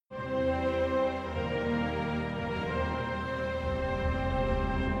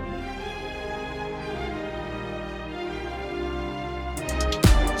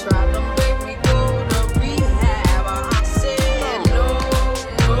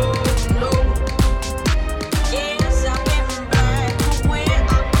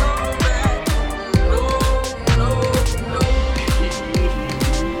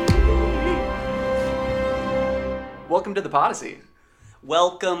Podyssey.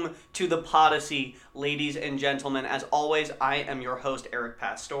 Welcome to the Podyssey, ladies and gentlemen. As always, I am your host, Eric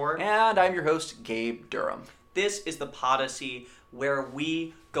Pastor. And I'm your host, Gabe Durham. This is the Podyssey, where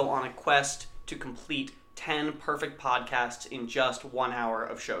we go on a quest to complete 10 perfect podcasts in just 1 hour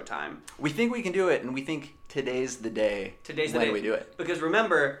of showtime. We think we can do it, and we think today's the day. Today's the day we do it. Because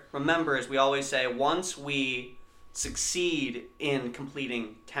remember, as we always say, once we succeed in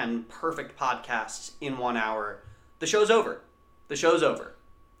completing 10 perfect podcasts in 1 hour, the show's over. The show's over.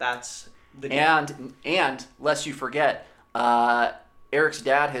 That's the day. And lest you forget, Eric's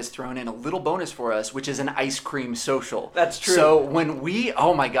dad has thrown in a little bonus for us, which is an ice cream social. That's true. So when we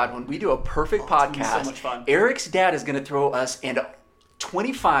do a perfect podcast, so much fun. Eric's dad is going to throw us and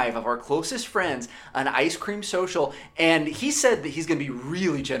 25 of our closest friends an ice cream social, and he said that he's going to be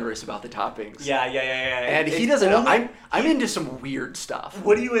really generous about the toppings. Yeah. And he doesn't know. I'm into some weird stuff.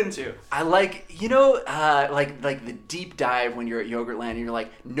 What are you into? I like, like the deep dive when you're at Yogurtland and you're like,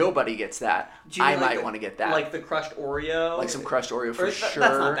 nobody gets that. I might want to get that. Like the crushed Oreo? Like some crushed Oreo for sure.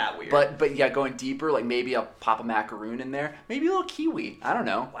 That's not that weird. But yeah, going deeper, like maybe I'll pop a macaroon in there. Maybe a little kiwi. I don't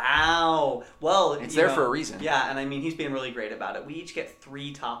know. Wow. Well, it's there for a reason. Yeah, and I mean, he's being really great about it. We each get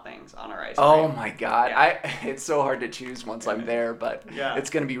 3 toppings on our ice cream. Oh my God. Yeah. It's so hard to choose once I'm there, but it's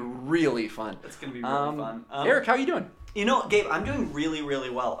going to be really fun. It's going to be really fun. Eric, how are you doing? You know, Gabe, I'm doing really, really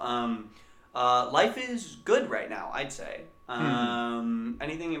well. Life is good right now, I'd say.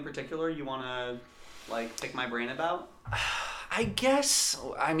 Anything in particular you want to, pick my brain about? I guess,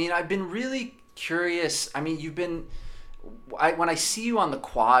 I've been really curious. When I see you on the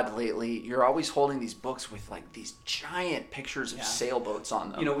quad lately, you're always holding these books with these giant pictures of sailboats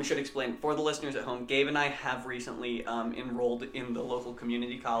on them. You know, we should explain for the listeners at home. Gabe and I have recently enrolled in the local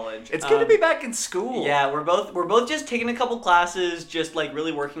community college. It's good to be back in school. Yeah, we're both just taking a couple classes, just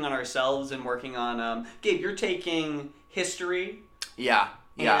really working on ourselves and working on. Gabe, you're taking history. Yeah.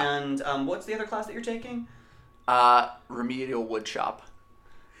 And what's the other class that you're taking? Remedial woodshop,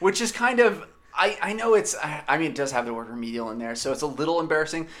 which is kind of. I know it does have the word remedial in there, so it's a little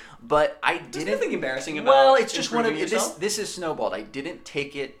embarrassing, but I didn't... There's nothing embarrassing about Well, it's just one of... yourself? This is snowballed. I didn't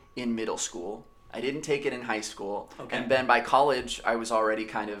take it in middle school. I didn't take it in high school. Okay. And then by college, I was already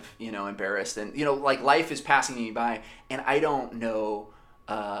kind of, embarrassed. And, life is passing me by, and I don't know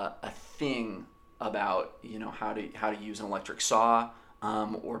a thing about, how to use an electric saw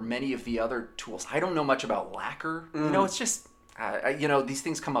or many of the other tools. I don't know much about lacquer. It's just... these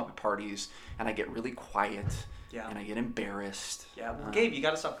things come up at parties, and I get really quiet, and I get embarrassed. Yeah, well, Gabe, you got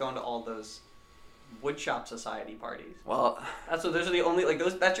to stop going to all those woodshop society parties. Well, those are the only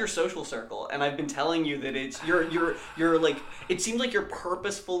that's your social circle, and I've been telling you that it's you're like it seems like you're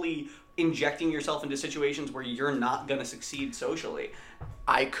purposefully injecting yourself into situations where you're not gonna succeed socially.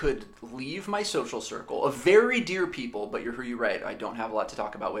 I could leave my social circle of very dear people, but you're right, I don't have a lot to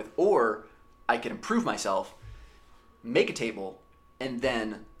talk about with, or I could improve myself. Make a table, and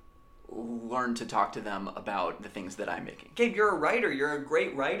then learn to talk to them about the things that I'm making. Gabe, you're a writer. You're a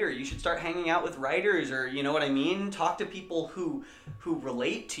great writer. You should start hanging out with writers, or you know what I mean? Talk to people who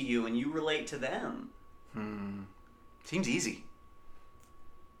relate to you, and you relate to them. Seems easy.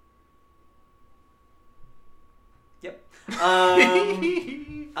 Yep.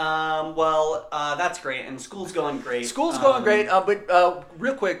 Well, that's great, and school's going great. School's going great, but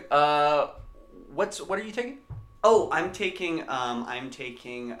real quick, what are you taking? Oh, I'm taking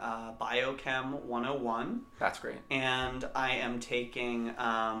Biochem 101. That's great. And I am taking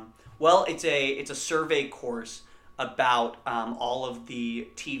it's a survey course about all of the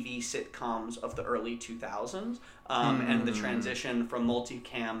TV sitcoms of the early 2000s and the transition from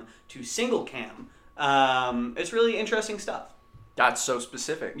multicam to single cam. It's really interesting stuff. That's so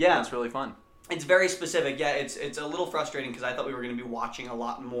specific. Yeah, that's really fun. It's very specific. Yeah, it's a little frustrating because I thought we were going to be watching a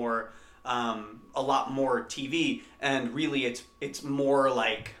lot more TV, and really it's more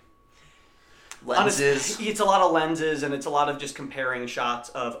like lenses. Honestly, it's a lot of lenses, and it's a lot of just comparing shots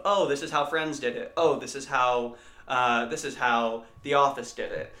of, oh, this is how Friends did it. Oh, this is how The Office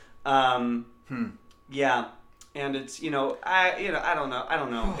did it. Yeah, and it's I don't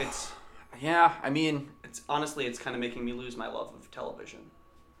know. It's yeah. It's honestly it's kind of making me lose my love of television.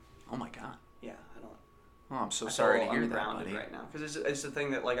 Oh my God. Yeah, I don't. Oh, I'm so sorry to hear that, buddy. Right now, because it's the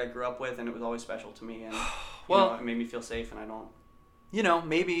thing that I grew up with, and it was always special to me, and it made me feel safe, and I don't.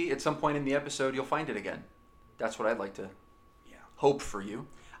 Maybe at some point in the episode you'll find it again. That's what I'd like to hope for you.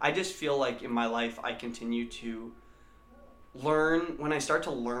 I just feel like in my life I continue to learn. When I start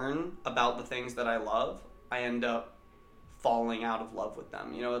to learn about the things that I love, I end up falling out of love with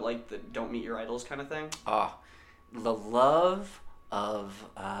them. Like the don't meet your idols kind of thing. The love of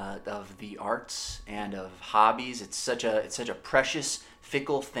the arts and of hobbies. It's such a precious,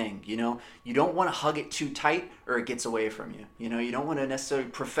 fickle thing. You know, you don't want to hug it too tight or it gets away from you. You know, you don't want to necessarily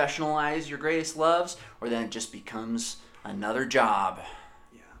professionalize your greatest loves, or then it just becomes another job.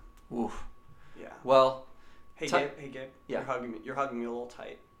 Yeah. Oof. Yeah. Well. Hey Gabe. Yeah. You're hugging me a little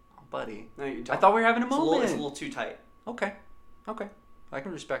tight. Oh, buddy. No, you don't. I thought we were having a moment. It's a little too tight. Okay. I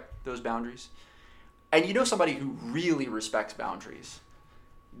can respect those boundaries. And you know somebody who really respects boundaries?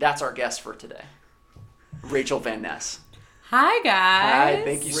 That's our guest for today, Rachel Van Ness. Hi, guys. Hi,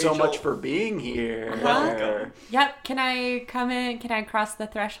 thank you so much for being here. Welcome. Yep, can I come in? Can I cross the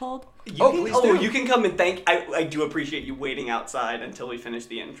threshold? Please do. You can come and I do appreciate you waiting outside until we finish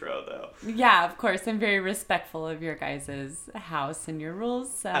the intro, though. Yeah, of course. I'm very respectful of your guys' house and your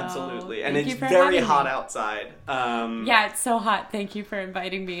rules. So absolutely. And thank it's you for very having hot me. outside. Yeah, it's so hot. Thank you for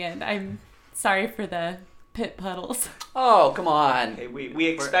inviting me in. I'm sorry for the pit puddles. Oh, come on. Hey, we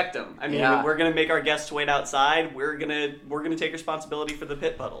expect them. I mean, Yeah. we're gonna make our guests wait outside. We're gonna take responsibility for the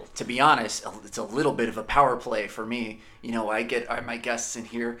pit puddles. To be honest, it's a little bit of a power play for me. You know, I get my guests in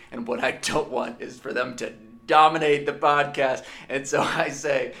here, and what I don't want is for them to dominate the podcast. And so I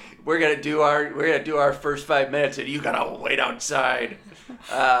say, we're gonna do our first 5 minutes, and you gotta wait outside,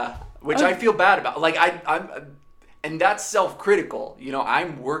 which I feel bad about. Like and that's self-critical. You know,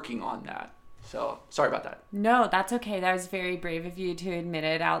 I'm working on that. So, sorry about that. No, that's okay. That was very brave of you to admit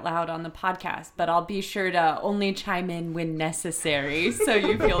it out loud on the podcast, but I'll be sure to only chime in when necessary so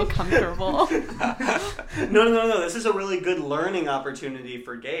you feel comfortable. No. This is a really good learning opportunity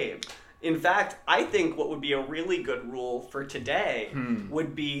for Gabe. In fact, I think what would be a really good rule for today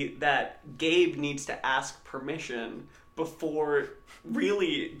would be that Gabe needs to ask permission before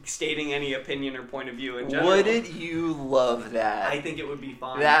really stating any opinion or point of view in general. Wouldn't you love that? I think it would be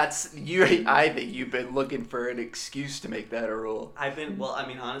fun. I think you've been looking for an excuse to make that a rule.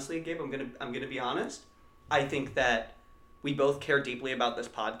 Honestly, Gabe, I'm gonna be honest. I think that we both care deeply about this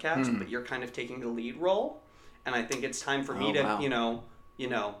podcast, but you're kind of taking the lead role, and I think it's time for me to,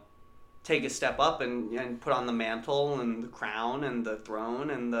 wow. take a step up and put on the mantle and the crown and the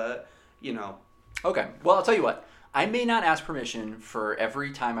throne and the. Okay. Well, I'll tell you what. I may not ask permission for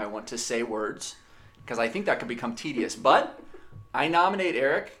every time I want to say words, because I think that could become tedious. But I nominate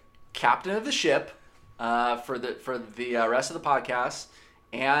Eric, captain of the ship, for the rest of the podcast,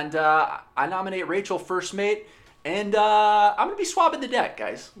 and I nominate Rachel, first mate. And I'm gonna be swabbing the deck,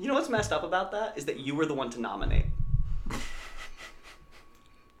 guys. You know what's messed up about that is that you were the one to nominate.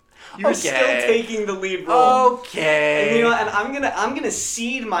 You're still taking the lead role. Okay. And I'm gonna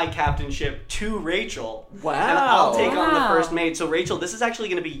cede my captainship to Rachel. Wow. And I'll take on the first mate. So Rachel, this is actually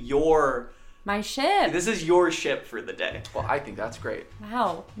gonna be my ship. This is your ship for the day. Well, I think that's great.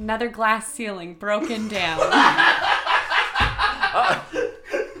 Wow, another glass ceiling broken down.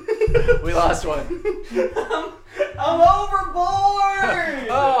 We lost one. I'm overboard.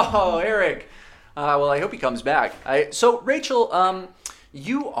 Oh, Eric. Well, I hope he comes back. So Rachel,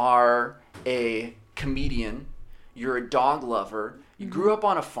 you are a comedian. You're a dog lover. You grew up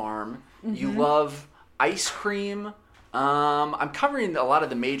on a farm. You love ice cream. I'm covering a lot of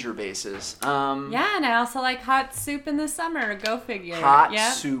the major bases. Yeah, and I also like hot soup in the summer. Go figure. Hot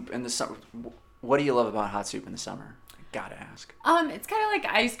soup in the summer. What do you love about hot soup in the summer? Gotta ask. It's kind of like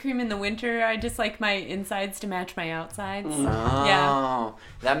ice cream in the winter. I just like my insides to match my outsides. Oh, yeah.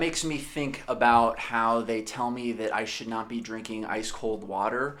 That makes me think about how they tell me that I should not be drinking ice cold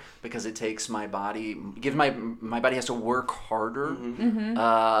water because it takes my body. My body has to work harder.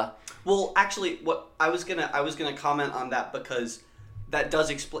 Well, actually, what I was gonna comment on that because that does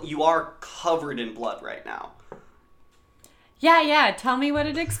explain. You are covered in blood right now. Yeah. Tell me what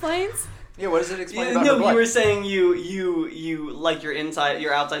it explains. Yeah, what does it explain about the blood? You were saying you like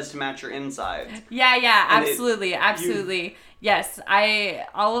your outsides to match your insides. Yeah, absolutely. Yes,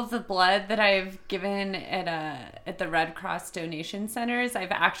 all of the blood that I've given at the Red Cross donation centers,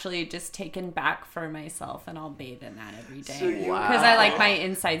 I've actually just taken back for myself, and I'll bathe in that every day because I like my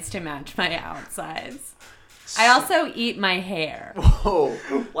insides to match my outsides. I also eat my hair. Whoa!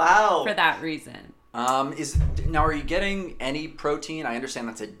 Wow! For that reason. Now, are you getting any protein? I understand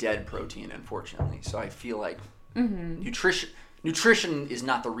that's a dead protein, unfortunately. So I feel like nutrition is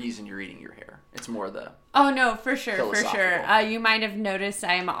not the reason you're eating your hair. It's more the Oh no, for sure. You might have noticed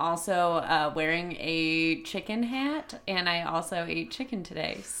I'm also wearing a chicken hat, and I also ate chicken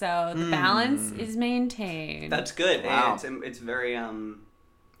today. So the balance is maintained. That's good. Wow. It's very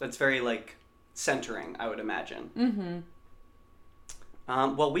that's very like centering, I would imagine.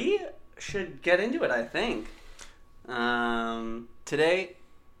 Well, we should get into it, I think. Today,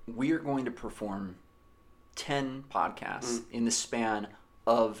 we are going to perform 10 podcasts in the span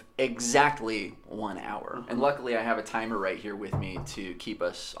of exactly 1 hour. And luckily I have a timer right here with me to keep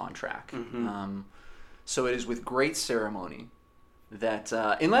us on track. So it is with great ceremony that,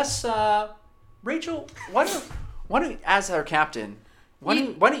 unless, Rachel, why don't, as our captain, why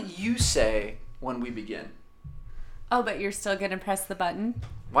don't you say when we begin? Oh, but you're still going to press the button?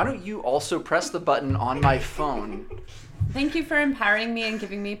 Why don't you also press the button on my phone? Thank you for empowering me and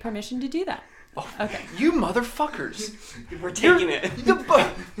giving me permission to do that. Oh, okay. You motherfuckers. We're taking it.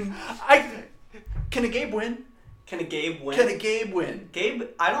 Can a Gabe win? Can a Gabe win? Can a Gabe win? Gabe,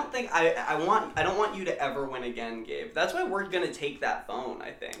 I don't think I don't want you to ever win again, Gabe. That's why we're gonna take that phone,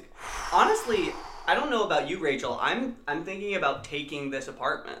 I think. Honestly, I don't know about you, Rachel. I'm thinking about taking this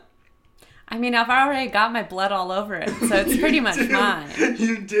apartment. I mean, I've already got my blood all over it, so it's pretty much mine.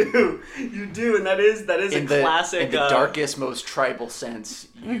 You do, and that is a classic. In the darkest, most tribal sense,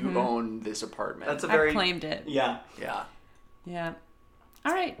 you own this apartment. That's a very. I've claimed it. Yeah.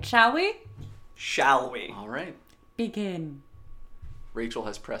 All right, shall we? Shall we? All right. Begin. Rachel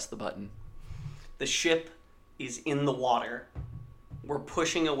has pressed the button. The ship is in the water. We're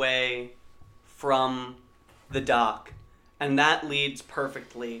pushing away from the dock, and that leads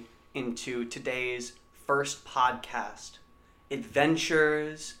perfectly into today's first podcast,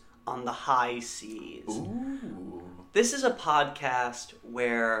 Adventures on the High Seas. Ooh. This is a podcast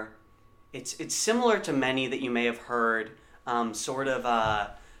where it's similar to many that you may have heard, sort of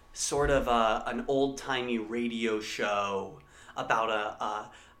an old-timey radio show about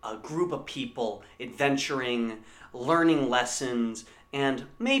a group of people adventuring, learning lessons, and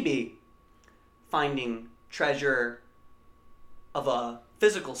maybe finding treasure of a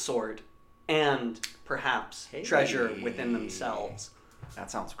physical sort, and perhaps treasure within themselves.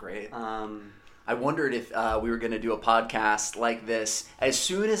 That sounds great. I wondered if we were going to do a podcast like this. As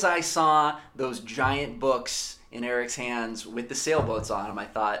soon as I saw those giant books in Eric's hands with the sailboats on them, I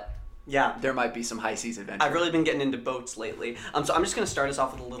thought, yeah, there might be some high seas adventure. I've really been getting into boats lately. So I'm just going to start us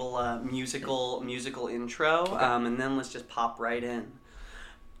off with a little musical intro, okay. And then let's just pop right in.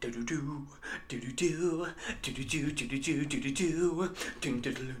 Do do do do do do do do do do do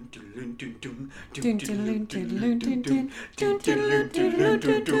do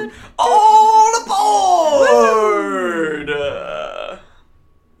do do. All aboard!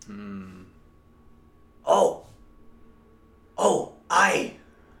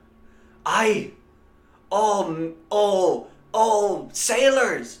 Oh,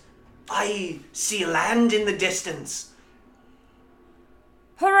 sailors! I see land in the distance.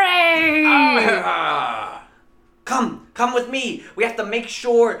 Hooray! Come with me. We have to make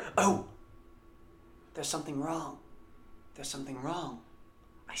sure. Oh, there's something wrong.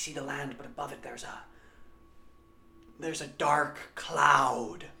 I see the land, but above it there's a dark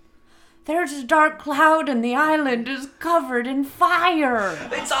cloud. There's a dark cloud and the island is covered in fire.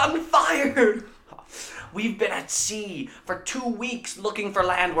 It's on fire. We've been at sea for 2 weeks looking for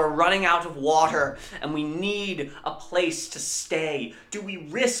land. We're running out of water, and we need a place to stay. Do we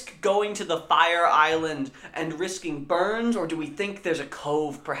risk going to the fire island and risking burns, or do we think there's a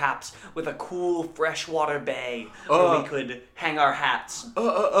cove, perhaps, with a cool freshwater bay where we could hang our hats?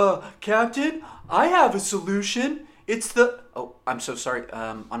 Captain, I have a solution. It's the... Oh, I'm so sorry.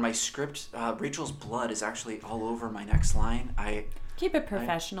 On my script, Rachel's blood is actually all over my next line. Keep it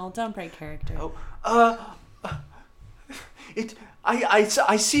professional. Don't break character. I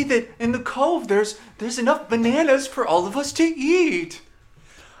see that in the cove there's enough bananas for all of us to eat.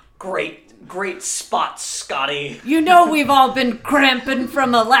 Great spot, Scotty. You know we've all been cramping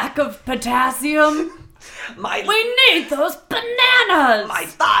from a lack of potassium. We need those bananas. My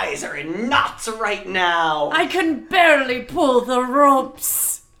thighs are in knots right now. I can barely pull the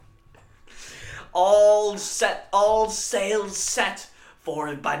ropes. All sails set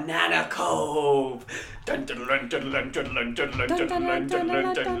for Banana Cove. Captain,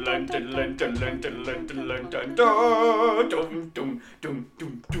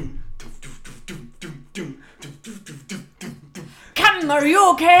 are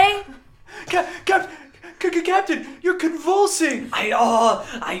you okay? Captain, you're convulsing.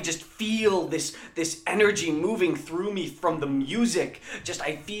 I just feel this energy moving through me from the music.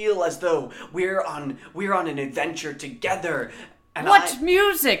 I feel as though we're on an adventure together. And what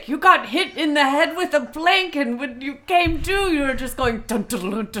music? You got hit in the head with a plank, and when you came to, you were just going dun dun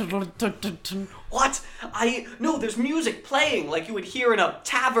dun dun dun dun dun dun. What? No, there's music playing like you would hear in a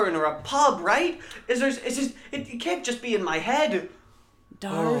tavern or a pub, right? It can't just be in my head.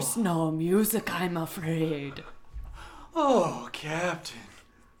 There's no music, I'm afraid. Oh, Captain.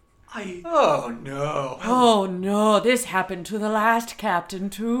 Oh, no. Oh no, this happened to the last captain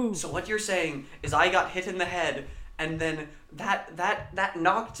too. So what you're saying is I got hit in the head, and then that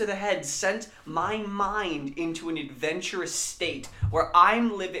knock to the head sent my mind into an adventurous state where I'm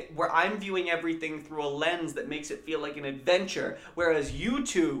viewing everything through a lens that makes it feel like an adventure, whereas you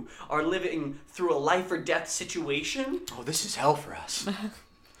two are living through a life or death situation. Oh, this is hell for us.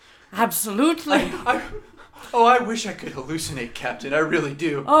 Absolutely. I wish I could hallucinate, Captain. I really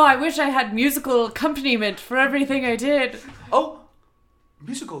do. Oh, I wish I had musical accompaniment for everything I did. Oh,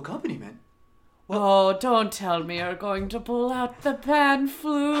 musical accompaniment? Oh, don't tell me you're going to pull out the pan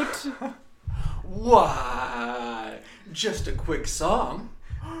flute. Why? Just a quick song.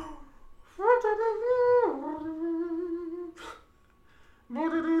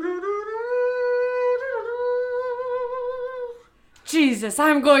 Jesus,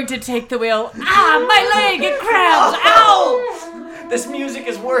 I'm going to take the wheel. Ah, my leg, it cramps. Ow! This music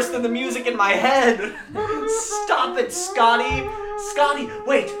is worse than the music in my head. Stop it, Scotty. Scotty,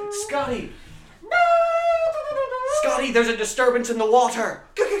 wait, Scotty. Scotty, there's a disturbance in the water.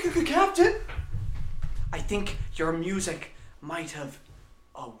 Captain? I think your music might have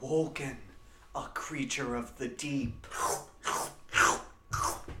awoken a creature of the deep.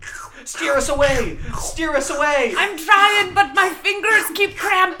 Steer us away! Steer us away! I'm trying, but my fingers keep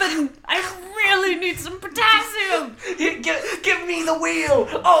cramping. I really need some potassium. Give me the wheel!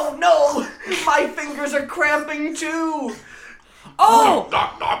 Oh no! My fingers are cramping too! Oh!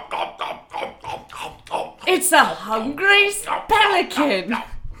 It's a hungry pelican.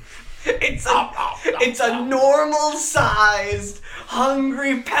 It's a normal-sized,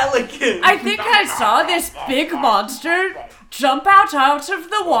 hungry pelican. I think I saw this big monster jump out of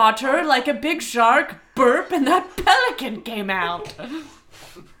the water like a big shark, burp, and that pelican came out.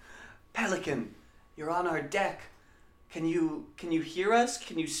 Pelican, you're on our deck. Can you hear us?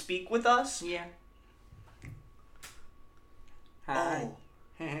 Can you speak with us? Yeah. Oh.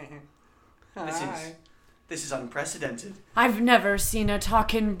 This is unprecedented. I've never seen a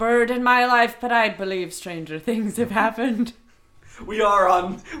talking bird in my life, but I believe stranger things have happened. We are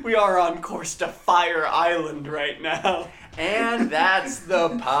on course to Fire Island right now. And that's the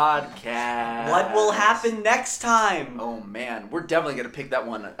podcast. What will happen next time? Oh man, we're definitely going to pick that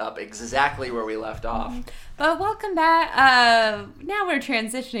one up exactly where we left off. But welcome back. Now we're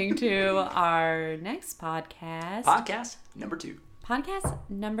transitioning to our next podcast. Podcast number 2. Podcast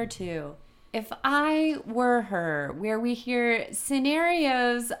number 2. If I Were Her, where we hear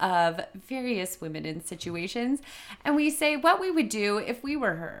scenarios of various women in situations, and we say what we would do if we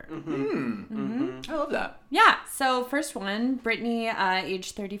were her. I love that. Yeah, so first one, Brittany,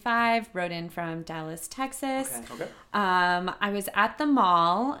 age 35, wrote in from Dallas, Texas. Okay. I was at the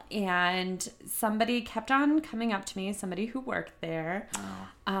mall, and somebody kept on coming up to me, somebody who worked there,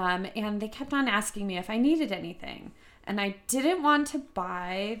 and they kept on asking me if I needed anything. And I didn't want to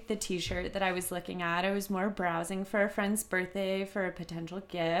buy the t-shirt that I was looking at. I was more browsing for a friend's birthday for a potential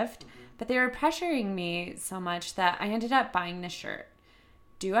gift. But they were pressuring me so much that I ended up buying the shirt.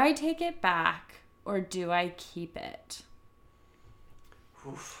 Do I take it back or do I keep it?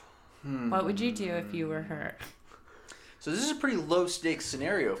 What would you do if you were her? So this is a pretty low stakes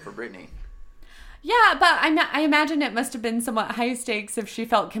scenario for Brittany. Yeah, but I imagine it must have been somewhat high stakes if she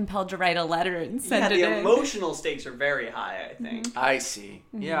felt compelled to write a letter and send it in. Yeah, the emotional stakes are very high, I think. I see.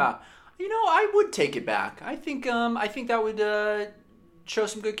 Yeah. I would take it back. I think that would show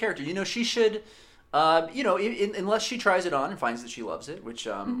some good character. She should, unless she tries it on and finds that she loves it, which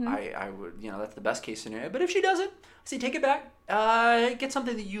I would, that's the best case scenario. But if she doesn't, I say take it back. Get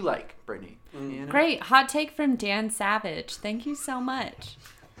something that you like, Brittany. Great. Hot take from Dan Savage. Thank you so much.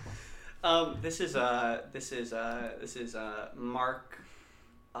 This is Mark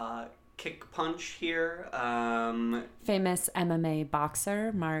Kick Punch here. Famous MMA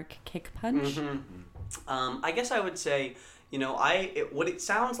boxer Mark Kick Punch. I guess I would say, what it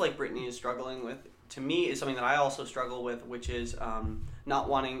sounds like Brittany is struggling with, to me, is something that I also struggle with, which is not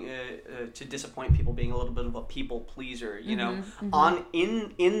wanting to disappoint people, being a little bit of a people pleaser. In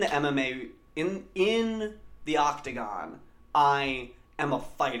the MMA, in the octagon, I am a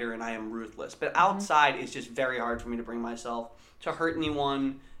fighter and I am ruthless, but outside it's just very hard for me to bring myself to hurt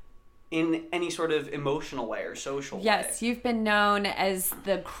anyone in any sort of emotional way or social way. Yes, you've been known as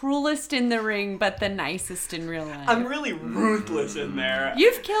the cruelest in the ring, but the nicest in real life. I'm really ruthless in there.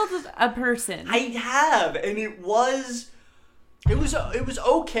 You've killed a person. I have, and it was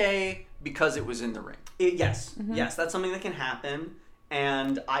okay because it was in the ring. Yes, that's something that can happen,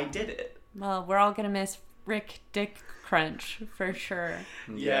 and I did it. Well, we're all gonna miss Rick Dick Crunch for sure.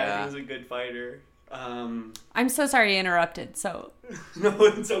 Yeah, he was a good fighter. I'm so sorry I interrupted. So No,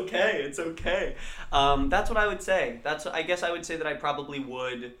 it's okay. It's okay. That's what I would say. I guess I would say that I probably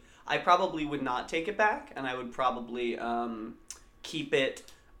would not take it back, and I would probably keep it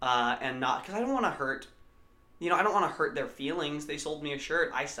and not, because I don't want to hurt. I don't want to hurt their feelings. They sold me a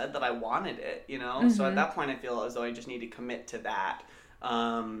shirt. I said that I wanted it. So at that point, I feel as though I just need to commit to that.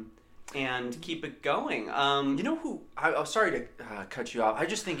 And keep it going. You know who? I'm sorry to cut you off. I'm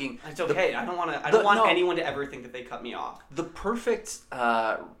just thinking. It's okay. I don't want anyone to ever think that they cut me off. The perfect.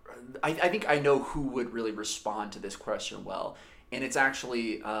 I think I know who would really respond to this question well, and it's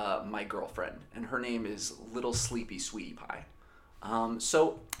actually my girlfriend, and her name is Little Sleepy Sweetie Pie.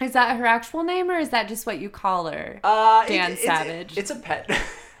 So is that her actual name, or is that just what you call her? Savage. It's a pet.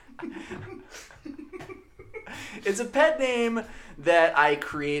 It's a pet name that I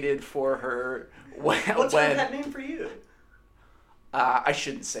created for her. What's her pet name for you? I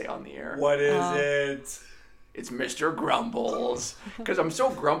shouldn't say on the air. What is it? It's Mr. Grumbles, because I'm so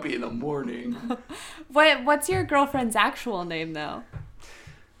grumpy in the morning. What's your girlfriend's actual name, though?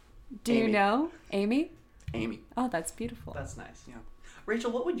 Do you know? Amy? Amy. Oh, that's beautiful. That's nice. Yeah.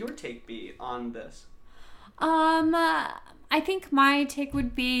 Rachel, what would your take be on this? I think my take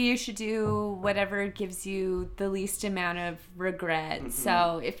would be you should do whatever gives you the least amount of regret. Mm-hmm.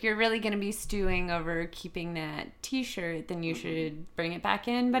 So if you're really going to be stewing over keeping that t-shirt, then you should bring it back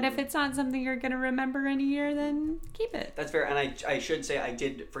in. But if it's not something you're going to remember in a year, then keep it. That's fair. And I should say I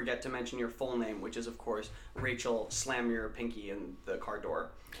did forget to mention your full name, which is, of course, Rachel Slam Your Pinky in the Car Door.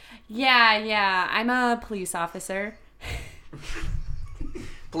 Yeah. I'm a police officer.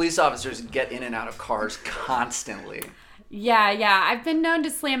 Police officers get in and out of cars constantly. Yeah. I've been known to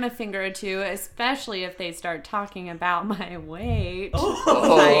slam a finger or two, especially if they start talking about my weight.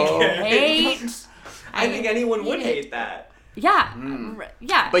 I think anyone would hate that. Yeah.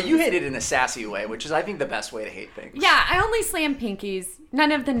 Yeah. But you hate it in a sassy way, which is, I think, the best way to hate things. Yeah, I only slam pinkies.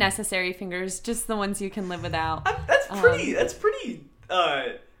 None of the necessary fingers, just the ones you can live without. That's pretty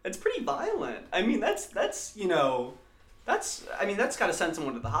violent. I mean, that's got to send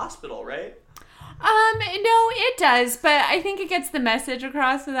someone to the hospital, right? No, it does, but I think it gets the message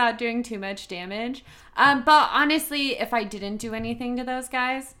across without doing too much damage. But honestly, if I didn't do anything to those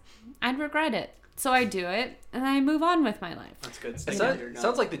guys, I'd regret it. So I do it, and I move on with my life. That's good.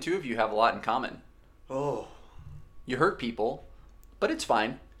 Sounds like the two of you have a lot in common. Oh. You hurt people, but it's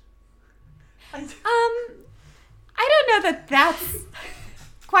fine. I don't know that that's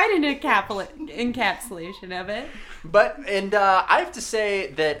quite an encapsulation of it. But, I have to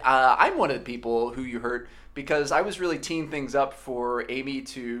say that I'm one of the people who you hurt because I was really teeing things up for Amy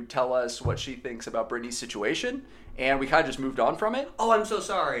to tell us what she thinks about Brittany's situation, and we kind of just moved on from it. Oh, I'm so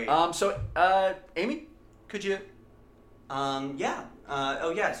sorry. Amy, could you? Yeah.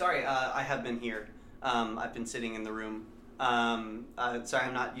 Sorry. I have been here. I've been sitting in the room. Sorry,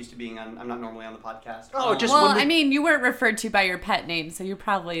 I'm not used to being on. I'm not normally on the podcast. You weren't referred to by your pet name, so you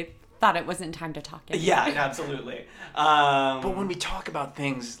probably thought it wasn't time to talk anymore. Yeah, absolutely. But when we talk about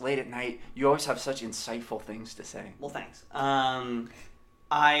things late at night, you always have such insightful things to say. Well, thanks.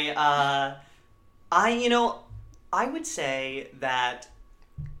 I would say that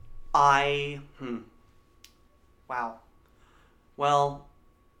wow. Well,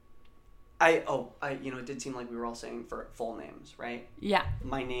 it did seem like we were all saying for full names, right? Yeah.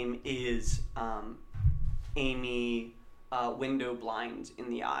 My name is Amy Window Blind in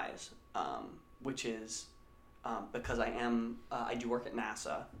the Eyes, which is because I do work at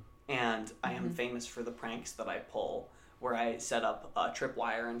NASA, and I am famous for the pranks that I pull, where I set up a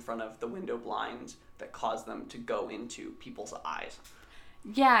tripwire in front of the window blinds that cause them to go into people's eyes.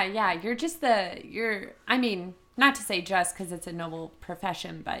 Yeah. Not to say just because it's a noble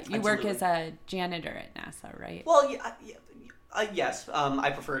profession, but you work as a janitor at NASA, right? Well, yes.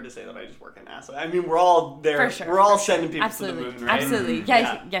 I prefer to say that I just work at NASA. I mean, we're all there. For sure. We're all sending people to the moon, right? Absolutely.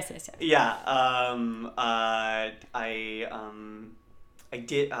 Yes. Yeah.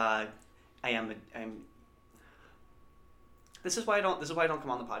 This is why I don't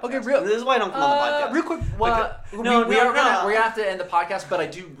come on the podcast. Okay, This is why I don't come on the podcast. Real quick. We're gonna have to end the podcast, but I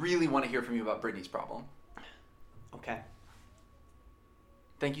do really want to hear from you about Brittany's problem. Okay.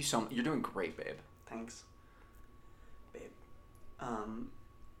 Thank you so much. You're doing great, babe. Thanks, babe.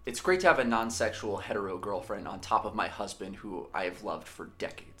 It's great to have a non-sexual hetero girlfriend on top of my husband, who I have loved for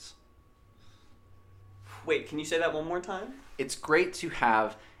decades. Wait, can you say that one more time? It's great to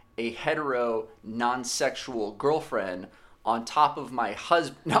have a hetero non-sexual girlfriend on top of my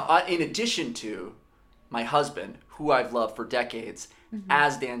husband. No, in addition to my husband, who I've loved for decades,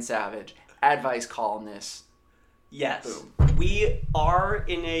 as Dan Savage, advice columnist. Yes. Boom. We are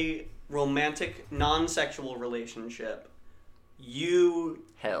in a romantic, non-sexual relationship, you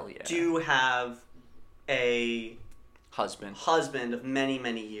Hell yeah. do have a husband of many,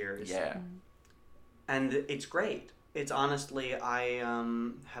 many years. Yeah. And it's great. It's honestly,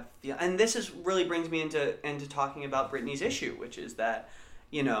 and this is really brings me into talking about Brittany's issue, which is that,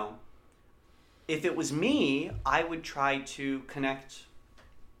 you know, if it was me, I would try to connect,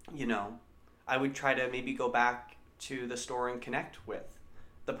 you know, I would try to maybe go back to the store and connect with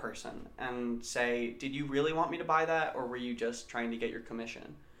the person and say, did you really want me to buy that, or were you just trying to get your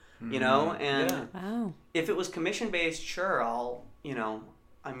commission? You know, and Wow. if it was commission based, sure, I'll, you know,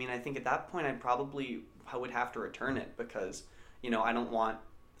 I mean, I think at that point I would have to return it because, you know, I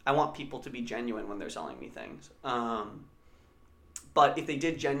want people to be genuine when they're selling me things. But if they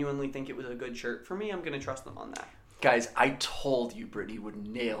did genuinely think it was a good shirt for me, I'm going to trust them on that. Guys, I told you Brittany would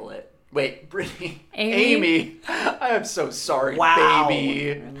nail it. Wait, Brittany. Amy? I am so sorry, Wow.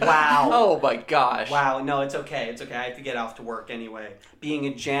 baby. Wow. Oh my gosh. Wow, no, it's okay. It's okay. I have to get off to work anyway. Being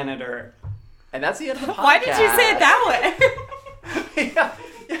a janitor. And that's the end of the podcast. Why did you say it that way? yeah.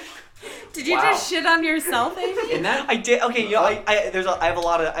 Did you Wow. just shit on yourself, Amy? And that I did. Okay, you know, I have a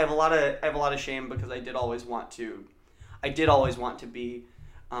lot of shame because I did always want to be,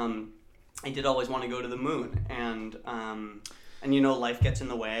 I did always want to go to the moon, and you know, life gets in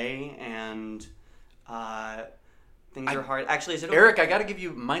the way, and things are hard. Actually, is it okay? Eric, I got to give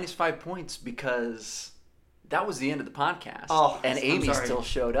you -5 points because that was the end of the podcast. Oh, and I'm Amy sorry. still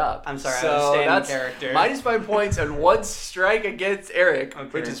showed up. I'm sorry, I So was staying in that's character. -5 points and 1 strike against Eric, Okay.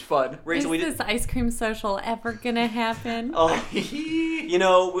 which is fun. Rachel, Is this ice cream social ever gonna happen? Oh, you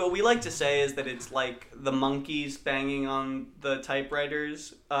know, what we like to say is that it's like the monkeys banging on the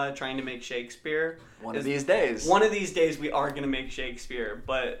typewriters, trying to make Shakespeare. One of these days. One of these days we are going to make Shakespeare,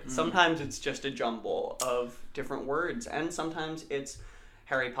 but sometimes it's just a jumble of different words, and sometimes it's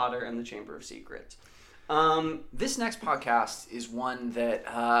Harry Potter and the Chamber of Secrets. This next podcast is one that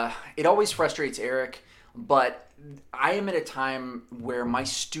it always frustrates Eric, but I am at a time where my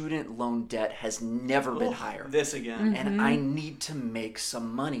student loan debt has never been higher. This again. And I need to make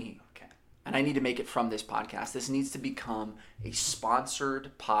some money. Okay. And I need to make it from this podcast. This needs to become a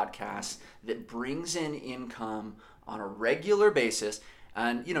sponsored podcast that brings in income on a regular basis.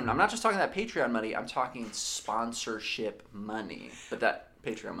 And, you know, I'm not just talking that Patreon money. I'm talking sponsorship money. But that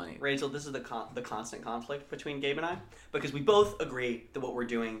Patreon money. Rachel, this is the constant conflict between Gabe and I, because we both agree that what we're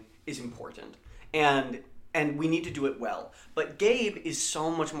doing is important. And we need to do it well. But Gabe is so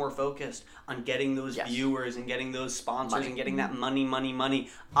much more focused on getting those viewers and getting those sponsors and getting that money.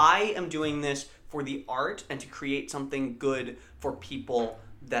 I am doing this for the art and to create something good for people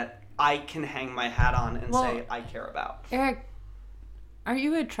that I can hang my hat on and say I care about. Eric, are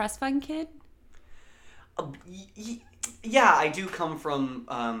you a trust fund kid? Yeah, I do come from...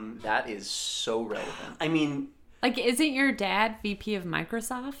 That is so relevant. I mean... Like, isn't your dad VP of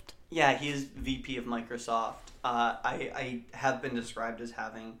Microsoft? Yeah, he is VP of Microsoft. I have been described as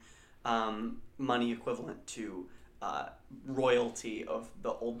having money equivalent to royalty of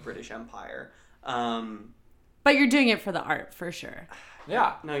the old British Empire. But you're doing it for the art, for sure.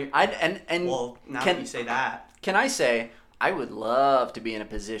 Yeah. No, Well, now that you say that. Can I say, I would love to be in a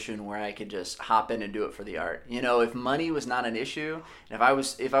position where I could just hop in and do it for the art. You know, if money was not an issue, and if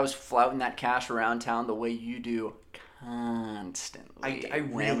I was flouting that cash around town the way you do constantly, I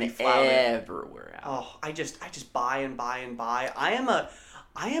really flout it. Everywhere out. Oh, I just buy and buy and buy.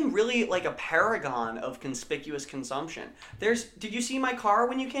 I am really like a paragon of conspicuous consumption. Did you see my car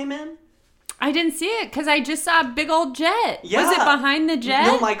when you came in? I didn't see it because I just saw a big old jet. Yeah. Was it behind the jet?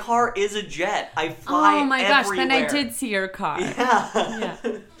 No, my car is a jet. I fly Oh my gosh, everywhere. then I did see your car.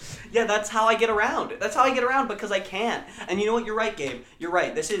 Yeah. Yeah, that's how I get around. That's how I get around because I can. And you know what? You're right, Gabe. You're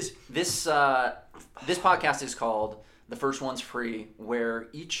right. This podcast is called The First One's Free, where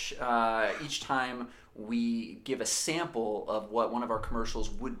each time we give a sample of what one of our commercials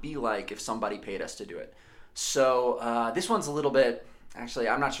would be like if somebody paid us to do it. So this one's a little bit... Actually,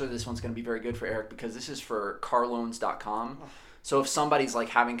 I'm not sure this one's going to be very good for Eric because this is for carloans.com. So if somebody's like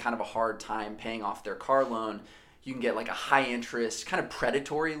having kind of a hard time paying off their car loan, you can get like a high interest, kind of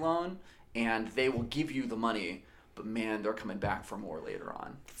predatory loan, and they will give you the money. But man, they're coming back for more later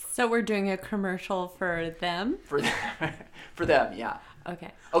on. So we're doing a commercial for them? For them, yeah.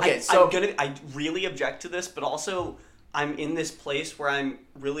 Okay. Okay, so I really object to this, but also I'm in this place where I'm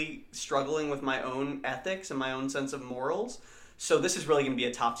really struggling with my own ethics and my own sense of morals. So this is really going to be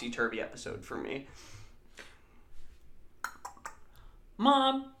a topsy-turvy episode for me.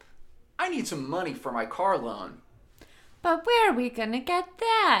 Mom, I need some money for my car loan. But where are we going to get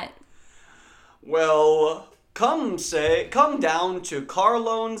that? Well, come down to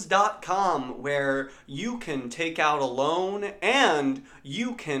carloans.com, where you can take out a loan and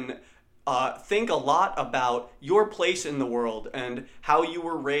you can think a lot about your place in the world and how you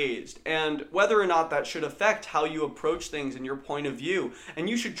were raised and whether or not that should affect how you approach things and your point of view. And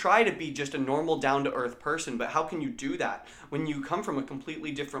you should try to be just a normal, down-to-earth person. But how can you do that when you come from a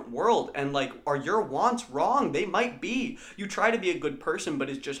completely different world? And like, are your wants wrong? They might be. You try to be a good person, but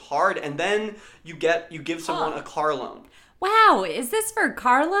it's just hard. And then you give someone a car loan. Wow, is this for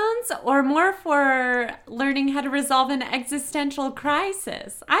car loans or more for learning how to resolve an existential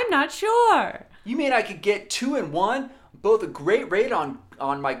crisis? I'm not sure. You mean I could get 2 in 1, both a great rate on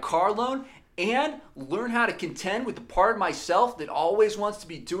my car loan and learn how to contend with the part of myself that always wants to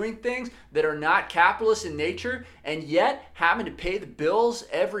be doing things that are not capitalist in nature and yet having to pay the bills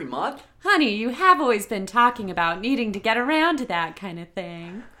every month? Honey, you have always been talking about needing to get around to that kind of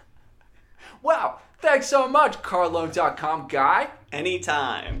thing. Wow. Thanks so much, carloan.com guy.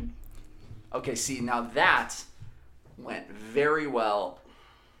 Anytime. Okay, see, now that went very well.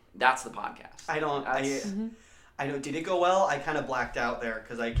 That's the podcast. I don't, did it go well? I kind of blacked out there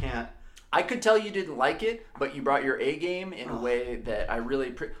because I can't. I could tell you didn't like it, but you brought your A game in a way that I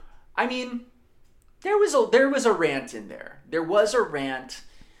really, I mean, there was a rant in there. There was a rant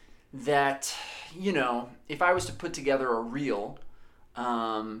that, you know, if I was to put together a reel,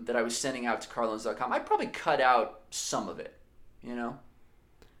 that I was sending out to carloans.com, I'd probably cut out some of it, you know?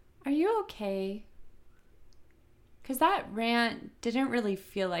 Are you okay? Because that rant didn't really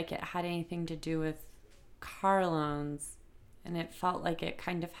feel like it had anything to do with car loans, and it felt like it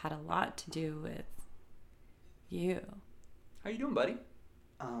kind of had a lot to do with you. How you doing, buddy?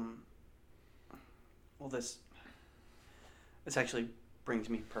 Well, this actually brings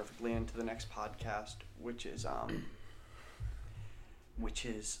me perfectly into the next podcast, which is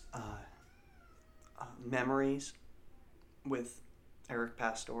Memories with Eric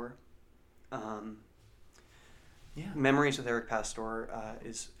Pastor. Memories with Eric Pastor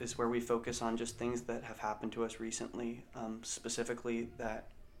is where we focus on just things that have happened to us recently. Specifically, that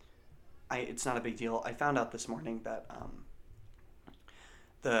it's not a big deal. I found out this morning that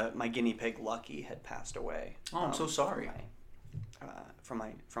my guinea pig Lucky had passed away. Oh, I'm so sorry.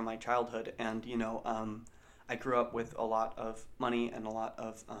 From my childhood, and you know, I grew up with a lot of money and a lot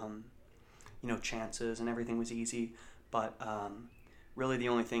of chances, and everything was easy. But really, the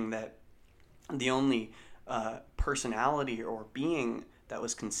only personality or being that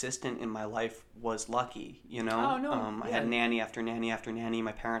was consistent in my life was Lucky. You know, oh, no. I had nanny after nanny after nanny.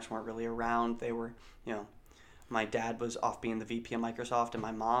 My parents weren't really around. They were, my dad was off being the VP of Microsoft, and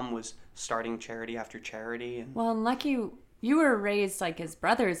my mom was starting charity after charity. And well, and Lucky, you were raised like his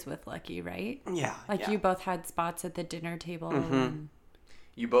brothers with Lucky, right? Yeah. Like you both had spots at the dinner table. Mm-hmm. And...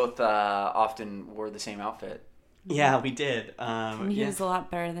 You both often wore the same outfit. Yeah, we did. And he was a lot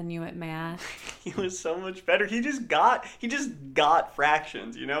better than you at math. He was so much better. He just got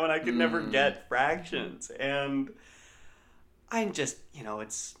fractions, and I could never get fractions. And I'm just,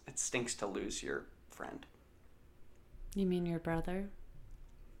 it stinks to lose your friend. You mean your brother?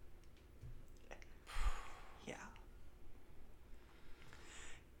 Yeah.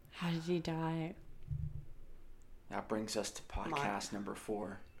 How did he die? That brings us to podcast number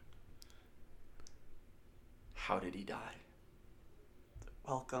 4. How did he die?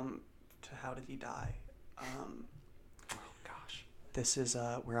 Welcome to How Did He Die? Oh gosh. This is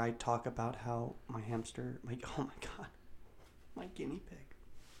where I talk about how my hamster, my guinea pig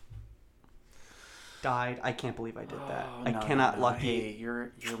died. I can't believe I did that. I cannot. No. Lucky. Hey,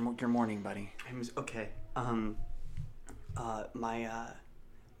 you're mourning, buddy. Okay.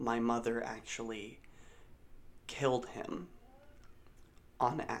 My mother actually killed him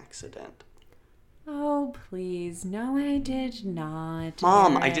on accident. Oh, please. No, I did not.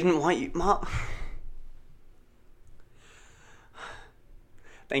 Mom, Eric. I didn't want you. Mom.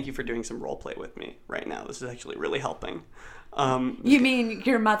 Thank you for doing some role play with me right now. This is actually really helping. You mean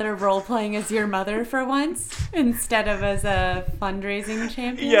your mother role-playing as your mother for once instead of as a fundraising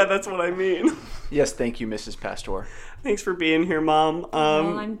champion? Yeah, that's what I mean. Yes, thank you, Mrs. Pastor. Thanks for being here, Mom.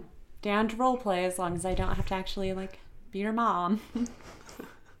 Well, I'm down to role-play as long as I don't have to actually, be your mom.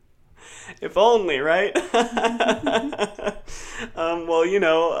 If only, right? Well,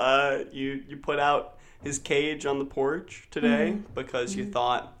 you put out his cage on the porch today because you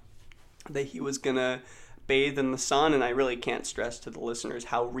thought that he was going to bathe in the sun, and I really can't stress to the listeners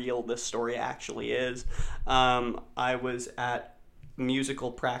how real this story actually is. I was at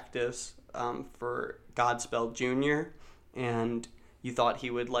musical practice for Godspell Jr., and you thought he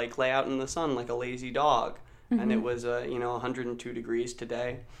would lay out in the sun like a lazy dog, and it was 102 degrees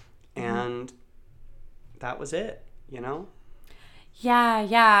today, and that was it, you know?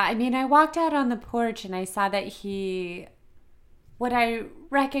 Yeah. I mean, I walked out on the porch and I saw that what I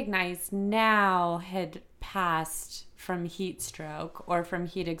recognize now had passed from heat stroke or from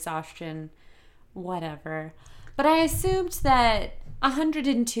heat exhaustion, whatever. But I assumed that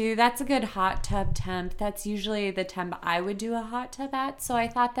 102, that's a good hot tub temp. That's usually the temp I would do a hot tub at. So I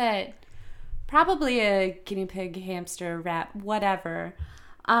thought that probably a guinea pig, hamster, rat, whatever,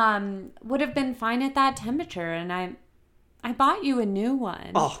 would have been fine at that temperature. And I bought you a new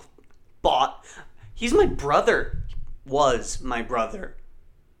one. Oh, bought? He's my brother. Was my brother.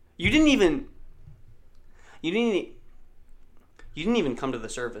 You didn't even come to the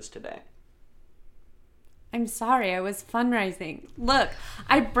service today. I'm sorry, I was fundraising. Look,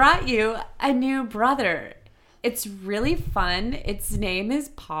 I brought you a new brother. It's really fun. Its name is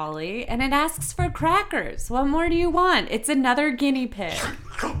Polly, and it asks for crackers. What more do you want? It's another guinea pig.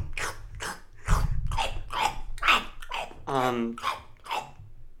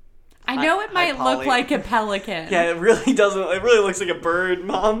 I know it might look like a pelican. Yeah, it really doesn't. It really looks like a bird,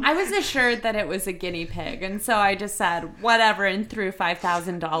 Mom. I was assured that it was a guinea pig, and so I just said whatever and threw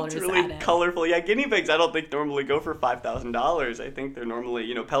 $5,000 It's really colorful. Yeah, guinea pigs I don't think normally go for $5,000. I think they're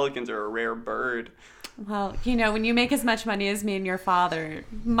normally, pelicans are a rare bird. Well, when you make as much money as me and your father,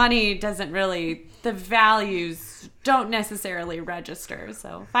 money doesn't really, the values don't necessarily register.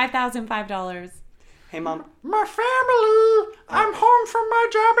 So $5,005. Hey, Mom. My family! I'm home from my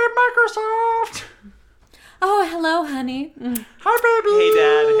job at Microsoft! Oh, hello, honey. Hi, baby!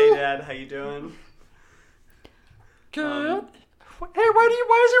 Hey, Dad. How you doing? Good. Hey,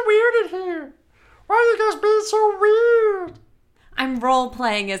 why is it weird in here? Why are you guys being so weird? I'm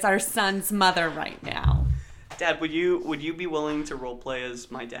role-playing as our son's mother right now. Dad, would you be willing to role-play as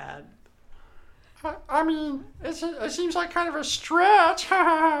my dad? I mean, it seems like kind of a stretch, but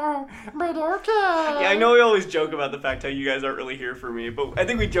okay. Yeah, I know we always joke about the fact how you guys aren't really here for me, but I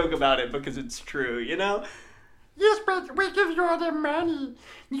think we joke about it because it's true, Yes, but we give you all the money.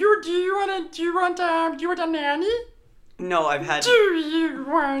 Do you want a nanny? No, I've had. Do you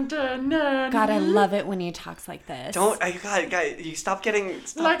want a nanny? God, I love it when he talks like this. You stop getting.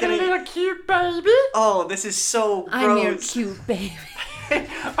 A little cute baby. Oh, this is so gross. I'm your cute baby.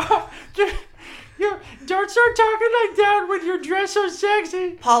 Don't start talking like that when you're dressed so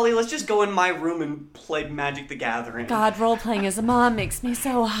sexy. Polly, let's just go in my room and play Magic the Gathering. God, role-playing as a mom makes me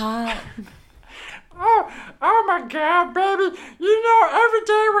so hot. Oh my God, baby. Every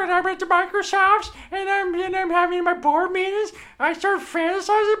day when I'm at the Microsofts and I'm having my board meetings, I start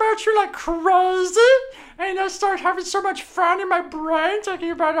fantasizing about you like crazy. And I start having so much fun in my brain, thinking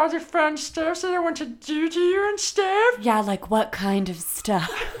about all the fun stuff that I want to do to you and stuff. Yeah, like what kind of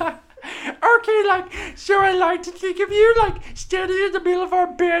stuff? Okay, so I like to think of you, standing in the middle of our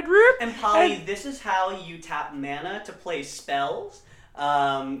bedroom. And Polly, this is how you tap mana to play spells.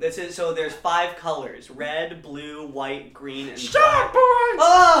 There's 5 colors: red, blue, white, green, and Shut black. up, boy!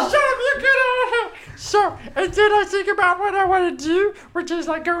 Oh! Shut up, you get out of here! So, and then I think about what I want to do, which is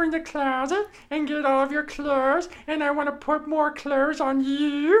go in the closet and get all of your clothes, and I want to put more clothes on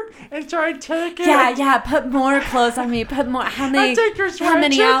you, and so I take it. Yeah, put more clothes on me, put more, how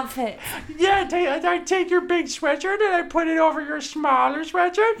many outfits? Yeah, I take your big sweatshirt and I put it over your smaller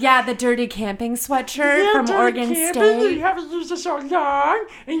sweatshirt. Yeah, the dirty camping sweatshirt from Oregon State. You haven't used it so long,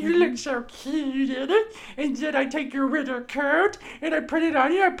 and you look so cute in it. And then I take your winter coat and I put it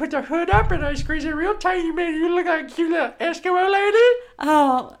on you. I put the hood up and I squeeze it real tight. You made you look like a cute little Eskimo lady.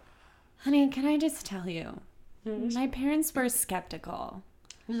 Oh, honey, can I just tell you? Yes. My parents were skeptical.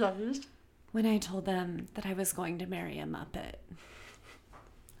 Yes. When I told them that I was going to marry a Muppet.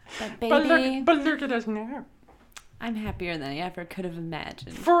 But baby, but look at us now. I'm happier than I ever could have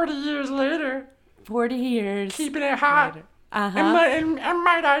imagined. 40 years later. 40 years. Keeping it hot. Later. Uh-huh. And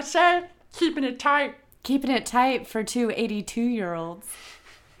might I say, keeping it tight. Keeping it tight for 2 82-year-olds.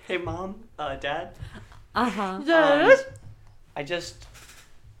 Hey, Mom, Dad. Uh-huh. Yes? I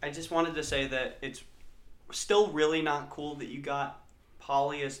just wanted to say that it's still really not cool that you got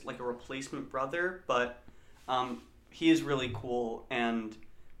Polly as a replacement brother, but he is really cool, and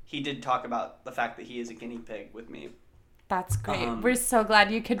he did talk about the fact that he is a guinea pig with me. That's great. We're so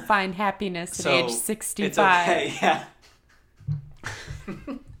glad you could find happiness at age 65. It's okay, yeah.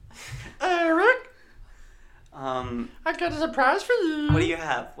 Eric? I got a surprise for you. What do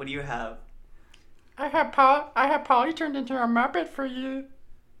you have? I have Polly turned into a Muppet for you.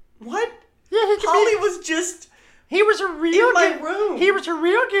 What? Yeah, Polly was just he was a real in my room. He was a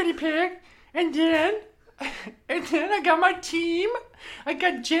real guinea pig, and then I got my team I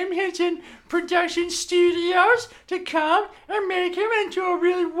got Jim Henson Production Studios to come and make him into a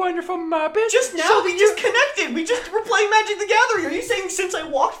really wonderful Muppet. Just now, we just connected. We're playing Magic the Gathering. Are you saying since I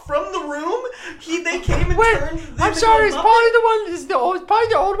walked from the room, they came and turned? I'm sorry. Is Polly the one? Is Polly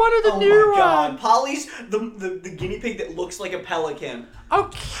the old one or the new one? Oh my God, Polly's the guinea pig that looks like a pelican.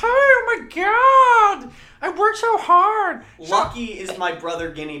 Okay. Oh my God. I worked so hard. Lucky is my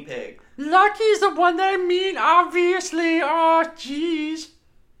brother guinea pig. Lucky is the one that I mean, obviously. Oh, jeez.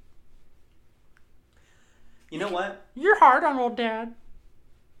 You know what? You're hard on old Dad.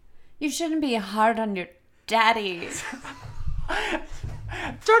 You shouldn't be hard on your daddy.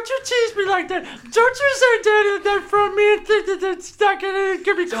 Don't you tease me like that. Don't you say daddy that from me and think that that's not gonna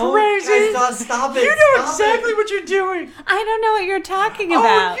be crazy. Guys, stop it. You know exactly what you're doing. I don't know what you're talking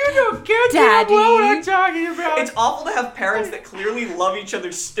about. Oh, you know Daddy. well what I'm talking about. It's awful to have parents that clearly love each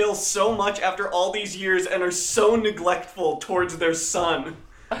other still so much after all these years and are so neglectful towards their son.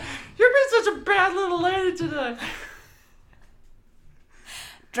 You're being such a bad little lady today.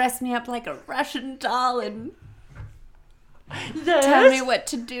 Dress me up like a Russian doll and Yes. tell me what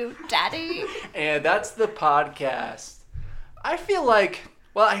to do, Daddy. And that's the podcast. I feel like,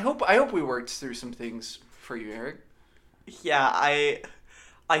 well, I hope we worked through some things for you, Eric. Yeah, I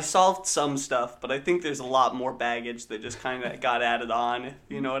solved some stuff, but I think there's a lot more baggage that just kind of got added on, if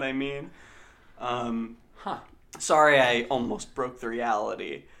you know what I mean. Sorry I almost broke the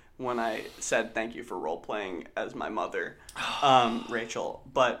reality when I said thank you for role-playing as my mother, Rachel,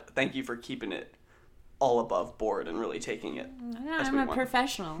 but thank you for keeping it all above board and really taking it. I'm a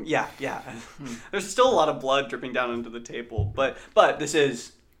professional. Yeah. There's still a lot of blood dripping down into the table, but this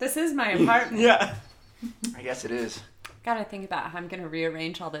is my apartment. yeah. I guess it is. Gotta think about how I'm gonna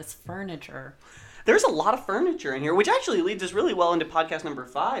rearrange all this furniture. There's a lot of furniture in here, which actually leads us really well into podcast number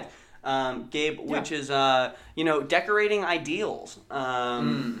 5, Gabe, which is decorating ideals.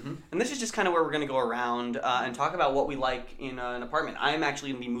 And this is just kind of where we're going to go around and talk about what we like in an apartment. I'm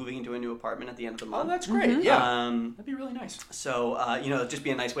actually going to be moving into a new apartment at the end of the month. Oh, that's great. Mm-hmm. Yeah, that'd be really nice. So it'd just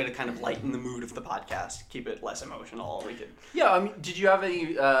be a nice way to kind of lighten the mood of the podcast, keep it less emotional. We could. Yeah, I mean, did you have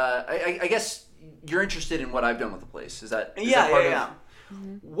any? I guess you're interested in what I've done with the place. Is that? Yeah.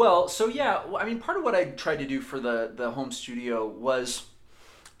 Mm-hmm. Well, so yeah, I mean, part of what I tried to do for the home studio was,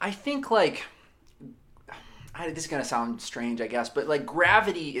 I think this is gonna sound strange, I guess, but like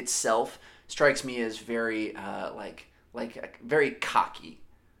gravity itself strikes me as very very cocky.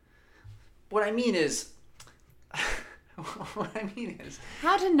 What I mean is.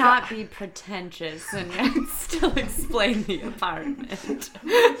 How to not be pretentious and yet still explain the apartment.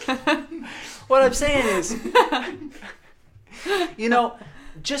 What I'm saying is,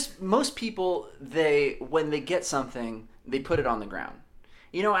 just most people, when they get something, they put it on the ground.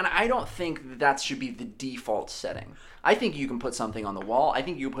 And I don't think that should be the default setting. I think you can put something on the wall. I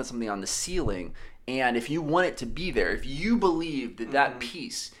think you can put something on the ceiling. And if you want it to be there, if you believe that that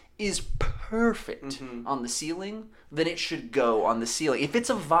piece is perfect on the ceiling, then it should go on the ceiling. If it's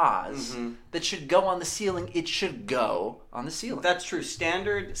a vase that should go on the ceiling, it should go on the ceiling. That's true.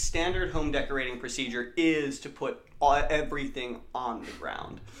 Standard home decorating procedure is to put everything on the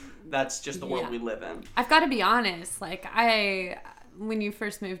ground. That's just the world we live in. I've got to be honest. When you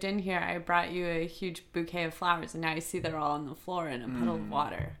first moved in here, I brought you a huge bouquet of flowers, and now I see they're all on the floor in a puddle of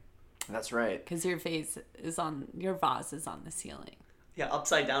water. That's right. Because your vase is on the ceiling. Yeah,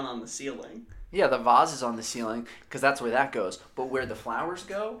 upside down on the ceiling. Yeah, the vase is on the ceiling because that's where that goes. But where the flowers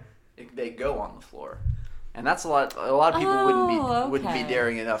go, they go on the floor, and that's a lot of people wouldn't be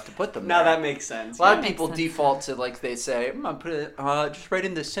daring enough to put them there. Now that makes sense. A lot of people default to they say, I'm put it just right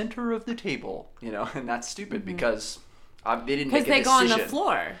in the center of the table, and that's stupid because they didn't make a decision. Because they go on the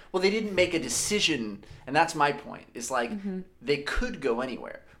floor. Well, they didn't make a decision, and that's my point. It's they could go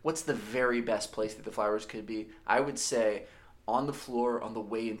anywhere. What's the very best place that the flowers could be? I would say on the floor on the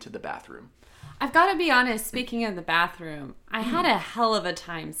way into the bathroom. I've got to be honest, speaking of the bathroom, I had a hell of a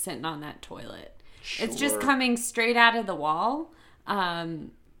time sitting on that toilet. Sure. It's just coming straight out of the wall. I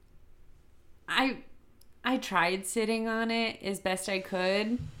tried sitting on it as best I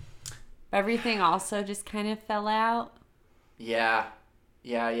could. Everything also just kind of fell out. Yeah.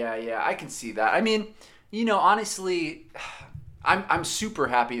 I can see that. I mean, honestly, I'm super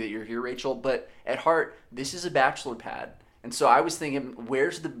happy that you're here, Rachel, but at heart, this is a bachelor pad. And so I was thinking,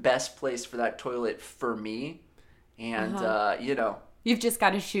 where's the best place for that toilet for me? And, You've just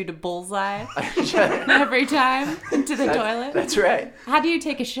got to shoot a bullseye every time into the toilet? That's right. How do you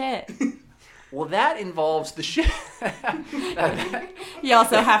take a shit? Well, that involves the shit. You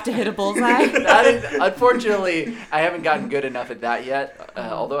also have to hit a bullseye. That is, unfortunately, I haven't gotten good enough at that yet,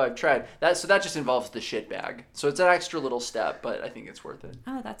 although I've tried. So that just involves the shit bag. So it's an extra little step, but I think it's worth it.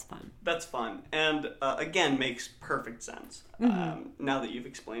 Oh, that's fun. That's fun. And again, makes perfect sense now that you've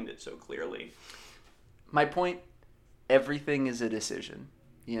explained it so clearly. My point, everything is a decision,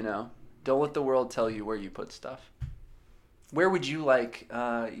 you know? Don't let the world tell you where you put stuff. Where would you like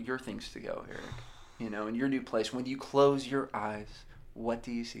your things to go, Eric? You know, in your new place, when you close your eyes, what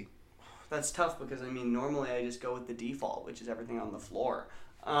do you see? That's tough because, I mean, normally I just go with the default, which is everything on the floor.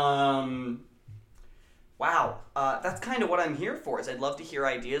 Wow. That's kind of what I'm here for, is I'd love to hear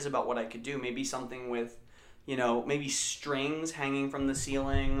ideas about what I could do. Maybe something with, you know, maybe strings hanging from the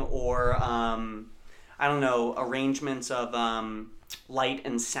ceiling, or, I don't know, arrangements of light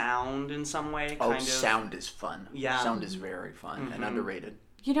and sound in some way. Sound is fun. Yeah. Sound is very fun and underrated.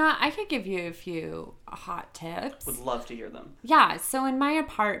 You know, I could give you a few hot tips. Would love to hear them. Yeah, so in my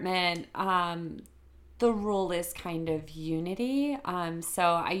apartment, the rule is kind of unity. So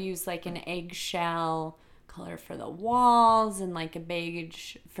I use like an eggshell color for the walls and like a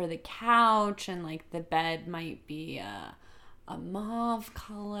beige for the couch, and like the bed might be a mauve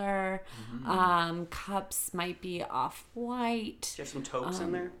color. Cups might be off-white. Do you have some taupes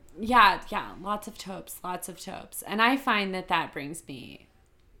in there? Yeah, lots of taupes. And I find that brings me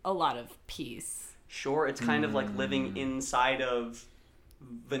a lot of peace. Sure, it's kind of like living inside of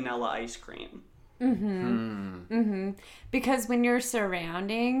vanilla ice cream. Because when your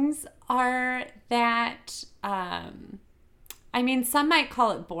surroundings are that, I mean, some might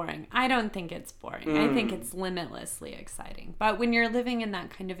call it boring. I don't think it's boring. I think it's limitlessly exciting. But when you're living in that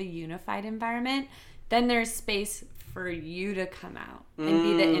kind of a unified environment, then there's space for you to come out and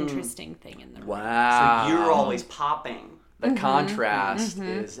be the interesting thing in the room. Wow. So you're always popping. The contrast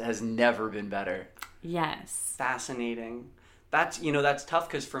has never been better. Yes. Fascinating. That's tough,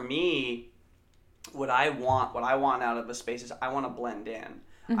 because for me, what I want out of a space is I want to blend in.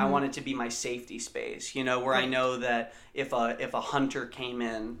 I want it to be my safety space, you know, where I know that if a hunter came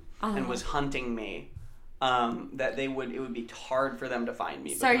in and was hunting me, that it would be hard for them to find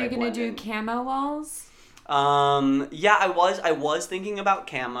me. So are you going to do camo walls? Yeah, I was thinking about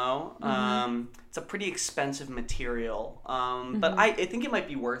camo. It's a pretty expensive material. But I think it might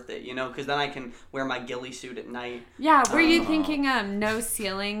be worth it, you know, because then I can wear my ghillie suit at night. Yeah, were you thinking no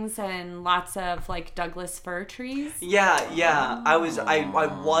ceilings and lots of like Douglas fir trees? Yeah. I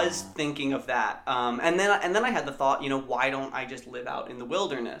was thinking of that. And then I had the thought, you know, why don't I just live out in the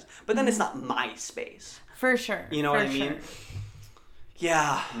wilderness? But then it's not my space. For sure. You know what I mean?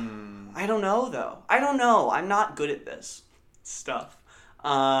 Yeah. I don't know, though. I don't know. I'm not good at this stuff.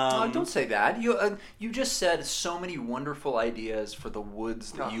 Don't say that. You just said so many wonderful ideas for the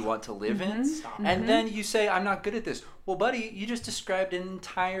woods that you want to live in. And then you say, I'm not good at this. Well, buddy, you just described an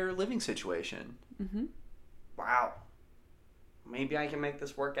entire living situation. Wow. Maybe I can make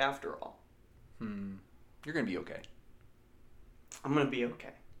this work after all. You're going to be okay. I'm going to be okay.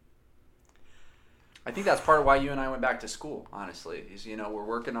 I think that's part of why you and I went back to school, honestly, is, you know, we're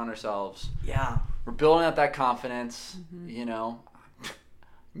working on ourselves. Yeah. We're building up that confidence, you know.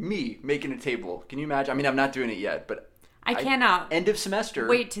 Me making a table. Can you imagine? I mean, I'm not doing it yet, but I cannot. End of semester.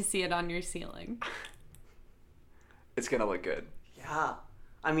 Wait to see it on your ceiling. It's going to look good. Yeah.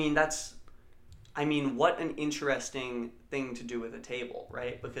 I mean, what an interesting thing to do with a table,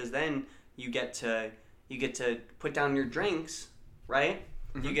 right? Because then you get to put down your drinks, right?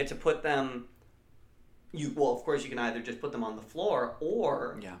 You get to put them. Of course, you can either just put them on the floor,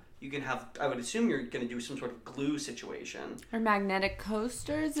 or you can have. I would assume you're going to do some sort of glue situation, or magnetic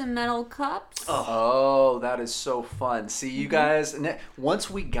coasters and metal cups. Oh, that is so fun! See, you guys. Once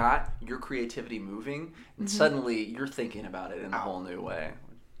we got your creativity moving, and suddenly you're thinking about it in a whole new way.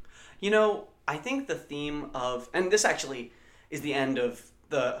 You know, I think the theme of, and this actually is the end of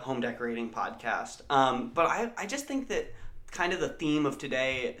the home decorating podcast. But I just think that kind of the theme of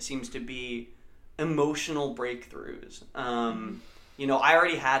today seems to be emotional breakthroughs. You know, I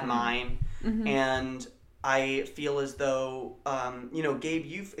already had mine, and I feel as though, you know, Gabe,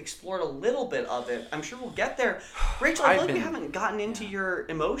 you've explored a little bit of it. I'm sure we'll get there. Rachel, I feel like we haven't gotten into your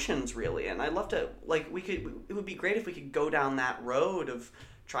emotions really, and I'd love to, like, it would be great if we could go down that road of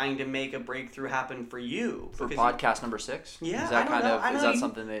trying to make a breakthrough happen for you. For podcast number 6? Yeah, is that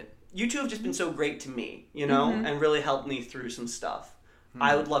something that... You two have just been so great to me, you know, and really helped me through some stuff.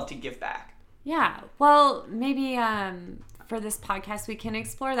 I would love to give back. Yeah, well, maybe for this podcast we can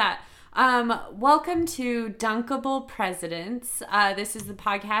explore that. Welcome to Dunkable Presidents. This is the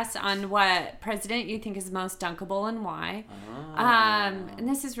podcast on what president you think is most dunkable and why. And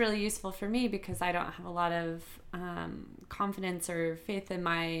this is really useful for me because I don't have a lot of confidence or faith in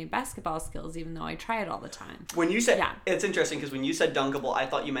my basketball skills, even though I try it all the time. When you said, it's interesting because when you said dunkable, I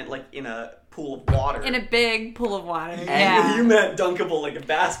thought you meant like in a pool of water. In a big pool of water. And you meant dunkable like a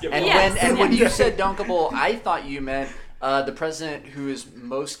basketball. And when you said dunkable, I thought you meant the president who is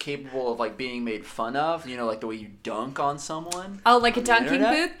most capable of like being made fun of, you know, like the way you dunk on someone. Oh, like a dunking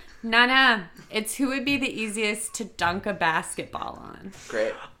booth? Nah. It's who would be the easiest to dunk a basketball on.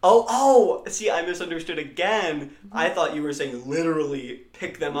 Great. Oh, see, I misunderstood again. I thought you were saying literally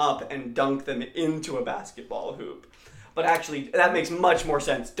pick them up and dunk them into a basketball hoop. But actually, that makes much more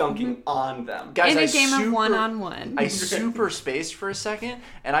sense, dunking on them. Guys, in a game of one-on-one. I super spaced for a second,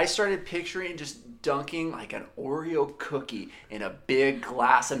 and I started picturing just dunking like an Oreo cookie in a big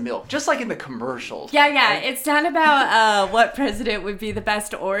glass of milk, just like in the commercials. Yeah. It's not about what president would be the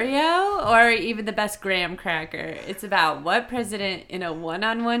best Oreo or even the best graham cracker. It's about what president in a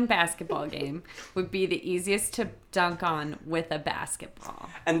one-on-one basketball game would be the easiest to dunk on with a basketball.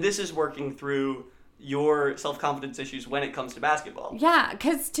 And this is working through your self-confidence issues when it comes to basketball. Yeah,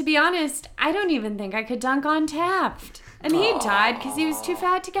 because to be honest, I don't even think I could dunk on Taft. And he died because he was too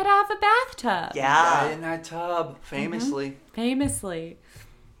fat to get out of a bathtub. Yeah. In that tub, famously. Famously.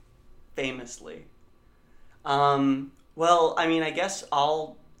 Well, I mean, I guess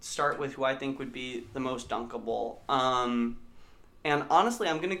I'll start with who I think would be the most dunkable. And honestly,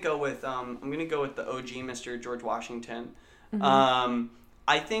 I'm gonna go with the OG, Mr. George Washington.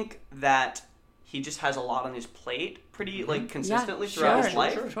 I think that he just has a lot on his plate pretty like consistently throughout his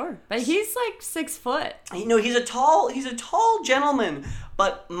life. Sure. But he's like 6 foot. You know, he's a tall gentleman.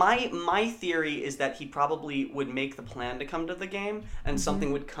 But my theory is that he probably would make the plan to come to the game and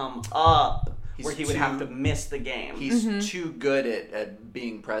something would come up where he would have to miss the game. He's too good at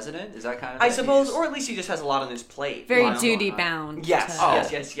being president? Is that kind of I suppose, or at least he just has a lot on his plate. Very duty bound. Yes.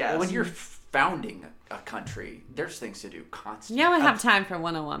 Well, when you're founding a country, there's things to do constantly. Yeah, we have time for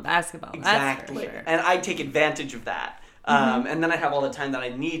one-on-one basketball. Exactly. That's for sure. And I take advantage of that. And then I have all the time that I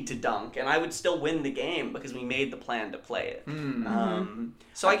need to dunk, and I would still win the game because we made the plan to play it.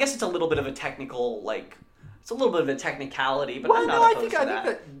 So I guess it's a little bit of a technical, it's a little bit of a technicality, but I'm not opposed to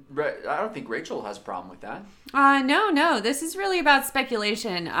that. I don't think Rachel has a problem with that. No. This is really about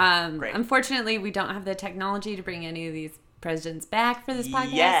speculation. Great. Unfortunately, we don't have the technology to bring any of these presidents back for this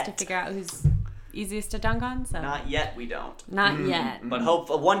podcast to figure out who's easiest to dunk on. So not yet, we don't. Not yet. But hope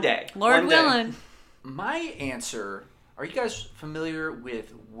one day. Lord willing. My answer. Are you guys familiar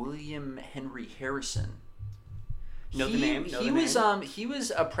with William Henry Harrison? Know the name? He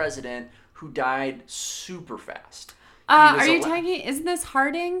was a president who died super fast. Are you talking? Isn't this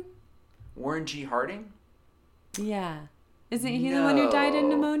Harding? Warren G. Harding? Yeah. Isn't he the one who died in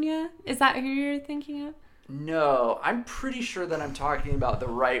pneumonia? Is that who you're thinking of? No, I'm pretty sure that I'm talking about the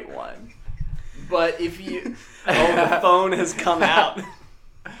right one. But if you... the phone has come out.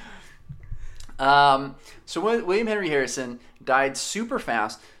 So William Henry Harrison died super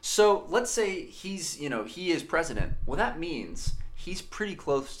fast. So let's say he is president. Well, that means he's pretty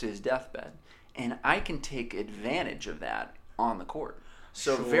close to his deathbed. And I can take advantage of that on the court.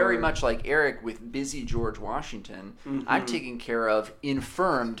 So very much like Eric with busy George Washington, I'm taking care of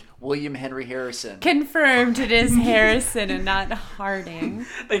infirmed William Henry Harrison. Confirmed it is Harrison and not Harding.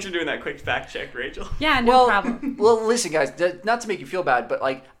 Thanks for doing that quick fact check, Rachel. Yeah, no problem. Well, listen, guys, not to make you feel bad, but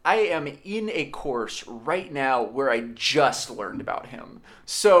I am in a course right now where I just learned about him.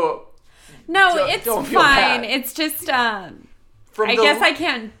 So it's don't feel fine. bad. It's just I guess I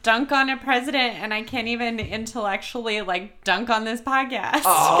can't dunk on a president, and I can't even intellectually dunk on this podcast because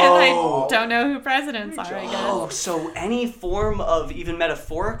I don't know who presidents are. I guess. Oh, so any form of even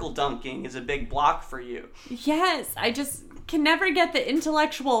metaphorical dunking is a big block for you. Yes, I just can never get the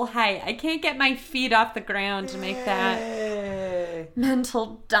intellectual height. I can't get my feet off the ground to make that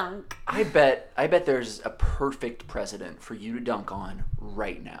mental dunk. I bet there's a perfect president for you to dunk on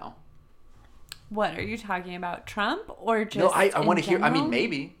right now. What are you talking about? Trump or just? No, I want to hear. I mean, general?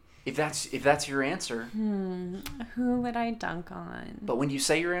 maybe if that's your answer. Who would I dunk on? But when you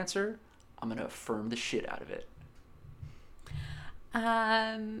say your answer, I'm gonna affirm the shit out of it.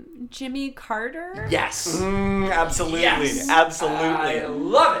 Jimmy Carter. Yes. Absolutely. Yes. Absolutely. I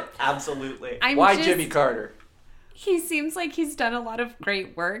love it. Absolutely. Why Jimmy Carter? He seems like he's done a lot of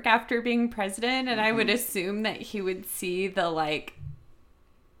great work after being president, and I would assume that he would see the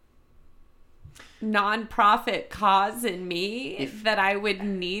nonprofit cause in me that I would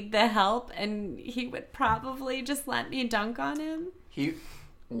need the help, and he would probably just let me dunk on him.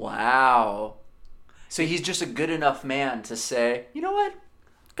 Wow. So he's just a good enough man to say, you know what?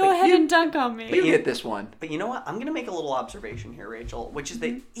 Go ahead and dunk on me. But you hit this one. But you know what? I'm going to make a little observation here, Rachel, which is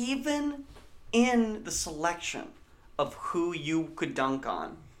that even in the selection of who you could dunk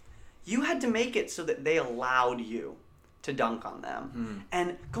on, you had to make it so that they allowed you to dunk on them.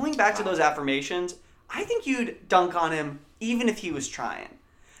 And going back to those affirmations, I think you'd dunk on him even if he was trying.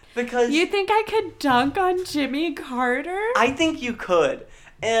 Because You think I could dunk on Jimmy Carter? I think you could.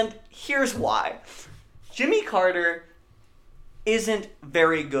 And here's why. Jimmy Carter isn't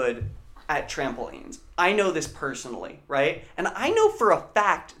very good at trampolines. I know this personally, right? And I know for a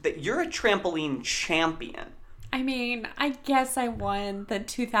fact that you're a trampoline champion. I mean, I guess I won the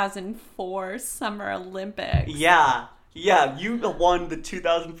 2004 Summer Olympics. Yeah, you won the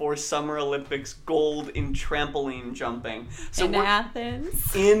 2004 Summer Olympics gold in trampoline jumping. So in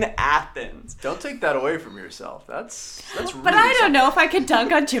Athens. In Athens. Don't take that away from yourself. That's really But I don't know if I could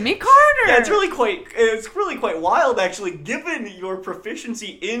dunk on Jimmy Carter. Yeah, it's really quite wild actually, given your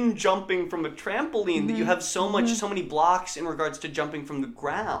proficiency in jumping from a trampoline that you have so many blocks in regards to jumping from the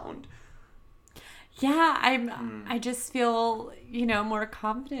ground. Yeah, I just feel, more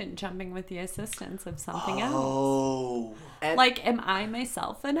confident jumping with the assistance of something else. Oh. Like, am I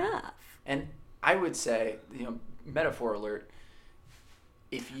myself enough? And I would say, metaphor alert,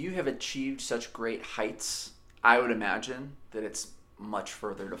 if you have achieved such great heights, I would imagine that it's much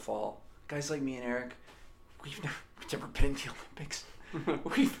further to fall. Guys like me and Eric, we've never been in the Olympics.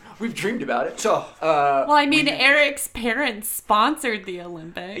 We've dreamed about it. So, Eric's parents sponsored the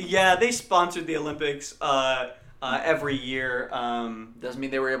Olympics. Yeah, they sponsored the Olympics every year. Doesn't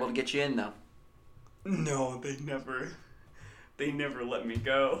mean they were able to get you in, though. No, they never let me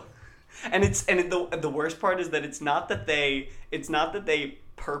go. And the worst part is that it's not that they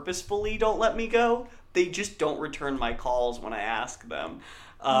purposefully don't let me go. They just don't return my calls when I ask them.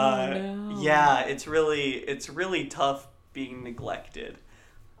 No. Yeah, it's really tough being neglected.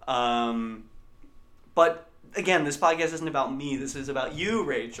 But again, this podcast isn't about me. This is about you,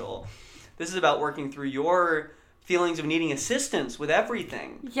 Rachel. This is about working through your feelings of needing assistance with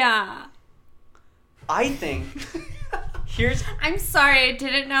everything. Yeah. I think I'm sorry, I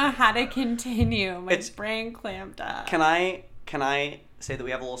didn't know how to continue. My brain clamped up. Can I say that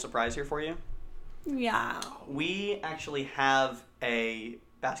we have a little surprise here for you? Yeah. We actually have a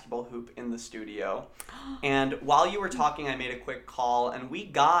basketball hoop in the studio. And while you were talking, I made a quick call, and we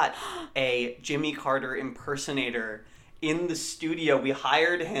got a Jimmy Carter impersonator in the studio. We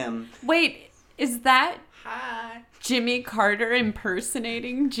hired him. Wait, is that Hi. Jimmy Carter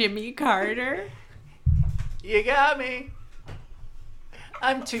impersonating Jimmy Carter? You got me.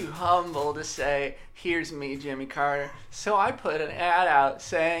 I'm too humble to say, here's me, Jimmy Carter. So I put an ad out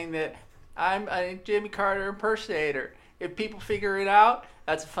saying that I'm a Jimmy Carter impersonator. If people figure it out,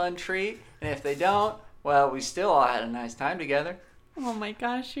 that's a fun treat. And if they don't, well, we still all had a nice time together. Oh my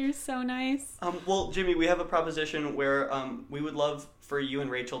gosh, you're so nice. Well, Jimmy, we have a proposition where we would love for you and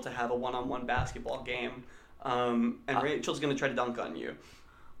Rachel to have a one-on-one basketball game. And Rachel's going to try to dunk on you.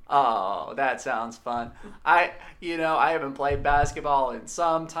 Oh, that sounds fun. I haven't played basketball in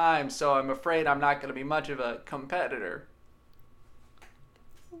some time, so I'm afraid I'm not going to be much of a competitor.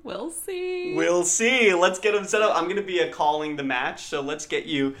 We'll see. We'll see. Let's get them set up. I'm going to be calling the match, so let's get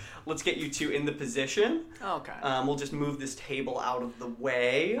you two in the position. Okay. We'll just move this table out of the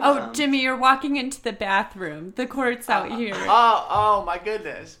way. Oh, Jimmy, you're walking into the bathroom. The court's out here. Oh, my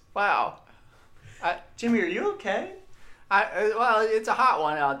goodness. Wow. Jimmy, are you okay? Well, it's a hot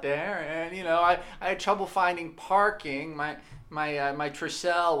one out there, and I had trouble finding parking. My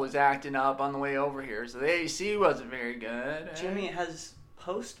Tercel was acting up on the way over here, so the AC wasn't very good. Jimmy, has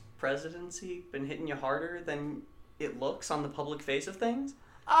post-presidency been hitting you harder than it looks on the public face of things?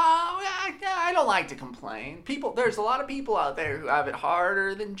 I don't like to complain. There's a lot of people out there who have it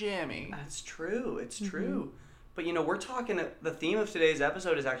harder than Jimmy. That's true. It's true. But we're talking. The theme of today's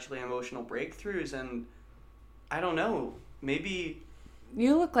episode is actually emotional breakthroughs, and I don't know. Maybe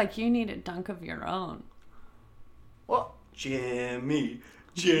you look like you need a dunk of your own. Well, Jimmy.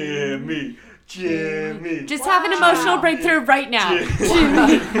 Just have an emotional breakthrough right now.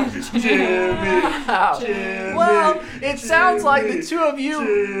 Jimmy. Well, it sounds like the two of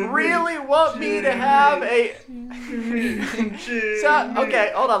you really want me to have a.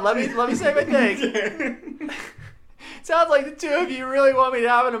 Okay, hold on. Let me say my thing. Sounds like the two of you really want me to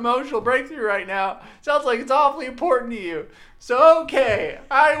have an emotional breakthrough right now. Sounds like it's awfully important to you. So, okay,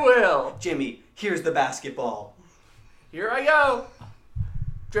 I will. Jimmy, here's the basketball. Here I go.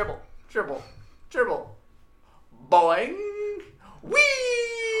 Dribble. Boing.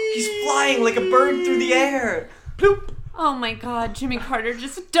 Whee! He's flying like a bird through the air. Bloop. Oh my God, Jimmy Carter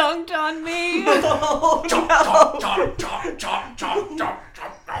just dunked on me. Oh,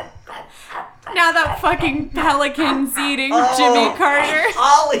 Now that fucking pelican's eating Jimmy Carter.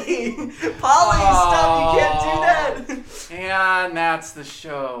 Polly, stop! You can't do that. And that's the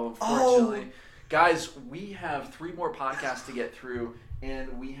show, fortunately. Guys, we have 3 more podcasts to get through,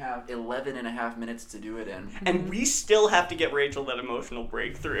 and we have 11 and a half minutes to do it in. And we still have to get Rachel that emotional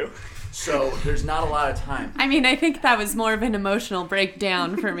breakthrough. So there's not a lot of time. I mean, I think that was more of an emotional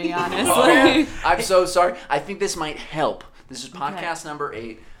breakdown for me, honestly. I'm so sorry. I think this might help. This is podcast number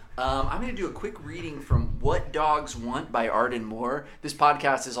 8. I'm going to do a quick reading from What Dogs Want by Arden Moore. This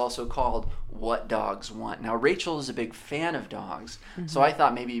podcast is also called What Dogs Want. Now, Rachel is a big fan of dogs, so I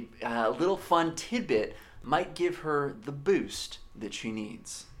thought maybe a little fun tidbit might give her the boost that she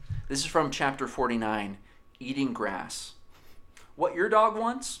needs. This is from chapter 49, Eating Grass. What your dog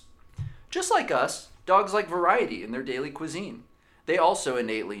wants? Just like us, dogs like variety in their daily cuisine. They also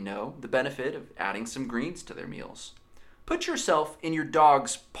innately know the benefit of adding some greens to their meals. Put yourself in your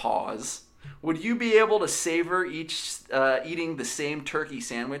dog's paws. Would you be able to savor eating the same turkey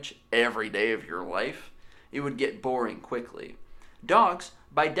sandwich every day of your life? It would get boring quickly. Dogs,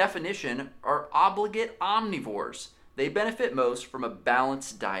 by definition, are obligate omnivores. They benefit most from a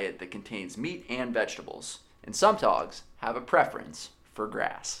balanced diet that contains meat and vegetables. And some dogs have a preference for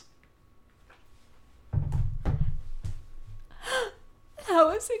grass. That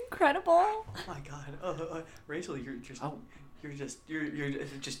was incredible. Oh my God, Rachel, you're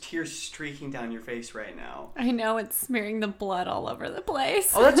just tears streaking down your face right now. I know, it's smearing the blood all over the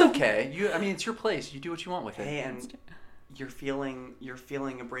place. Oh, that's okay. It's your place. You do what you want with it. Hey, and you're feeling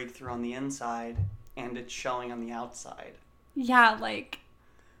a breakthrough on the inside, and it's showing on the outside. Yeah, like,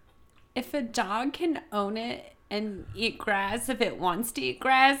 if a dog can own it and eat grass if it wants to eat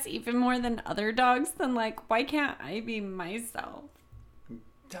grass, even more than other dogs, then, like, why can't I be myself?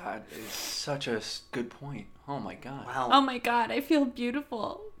 That is such a good point. Oh my God. Wow. Oh my God, I feel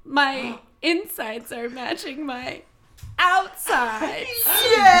beautiful. My insides are matching my outsides.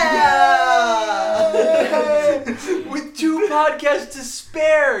 Yeah! With 2 podcasts to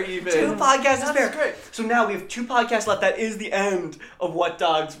spare, even. 2 podcasts to spare. That's great. So now we have 2 podcasts left. That is the end of What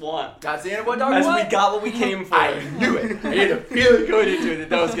Dogs Want. That's the end of What Dogs As Want? we got what we came for. I knew it. I had a feeling going into it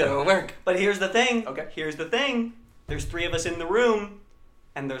that was going to work. But here's the thing. Okay. Here's the thing. There's 3 of us in the room,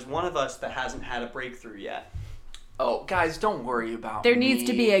 and there's one of us that hasn't had a breakthrough yet. Oh, guys, don't worry about There me. needs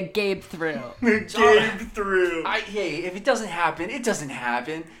to be a Gabe through. Came through. Hey, if it doesn't happen, it doesn't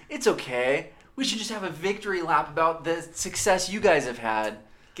happen. It's okay. We should just have a victory lap about the success you guys have had.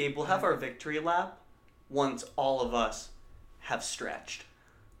 Gabe, we'll have our victory lap once all of us have stretched.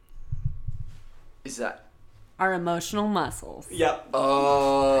 Is that... Our emotional muscles. Yep.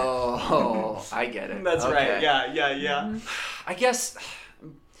 Oh, I get it. That's Okay. right. Yeah. I guess...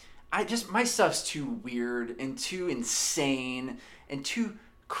 my stuff's too weird and too insane and too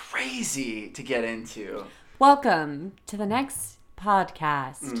crazy to get into. Welcome to the next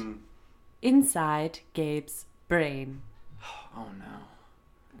podcast. Inside Gabe's Brain. Oh no.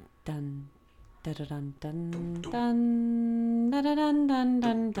 Dun dun dun dun dun dun dun dun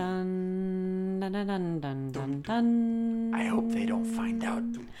dun dun dun dun dun dun. I hope they don't find out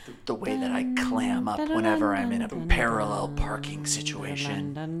the way that I clam up whenever I'm in a parallel parking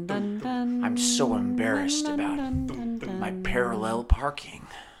situation. I'm so embarrassed about my parallel parking.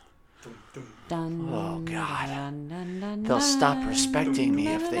 Oh God. They'll stop respecting me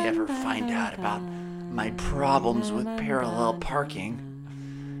if they ever find out about my problems with parallel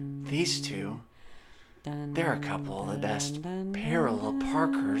parking. These 2, they're a couple of the best parallel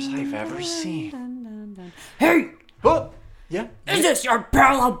parkers I've ever seen. Hey! Oh, yeah? Is this your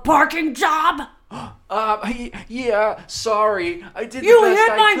parallel parking job? Yeah, sorry. I did You the best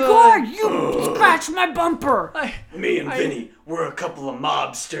hit I my could. car! You scratched my bumper! Me and Vinny, we're a couple of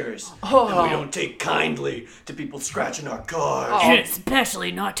mobsters. Oh. And we don't take kindly to people scratching our cars. And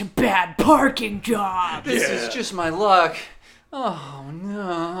especially not to bad parking jobs! This is just my luck. Oh,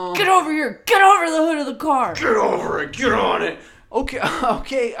 no. Get over here! Get over the hood of the car! Get over it. Get on it.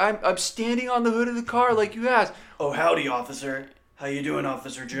 Okay, I'm standing on the hood of the car like you asked. Oh, howdy, officer. How you doing,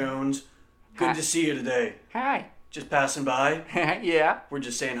 Officer Jones? Good to see you today. Hi. Just passing by. Yeah. We're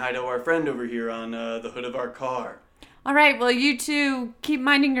just saying hi to our friend over here on the hood of our car. Alright, well you two keep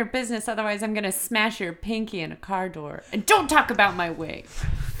minding your business, otherwise I'm gonna smash your pinky in a car door. And don't talk about my wig.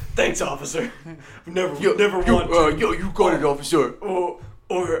 Thanks, officer. Never want to. You got it, officer.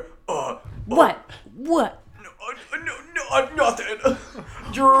 What? No, nothing.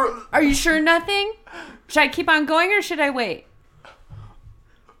 Are you sure nothing? Should I keep on going or should I wait?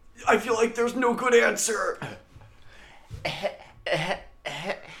 I feel like there's no good answer.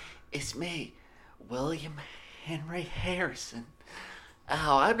 It's me, William Henry Harrison.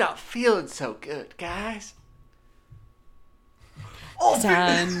 Oh, I'm not feeling so good, guys.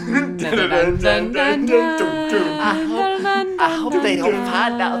 I hope they don't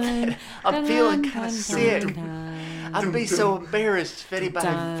find out that I'm feeling kind of sick. I'd be so embarrassed if anybody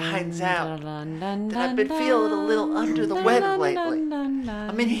finds out that I've been feeling a little under the weather lately.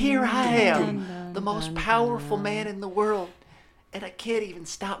 I mean, here I am, the most powerful man in the world, and I can't even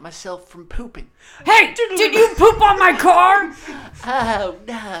stop myself from pooping. Hey, did you poop on my car? Oh,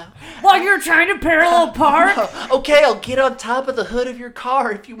 no. While you're trying to parallel park? Oh, okay, I'll get on top of the hood of your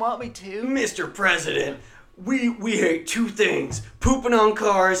car if you want me to. Mr. President, we hate two things, pooping on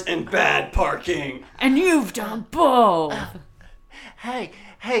cars and bad parking. And you've done both. Hey,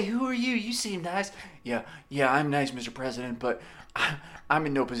 who are you? You seem nice. Yeah, I'm nice, Mr. President, but I'm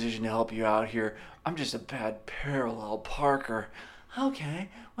in no position to help you out here. I'm just a bad parallel parker. Okay,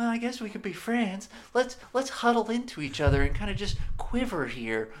 well, I guess we could be friends. Let's huddle into each other and kind of just quiver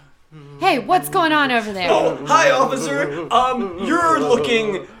here. Hey, what's going on over there? Oh, hi, officer. You're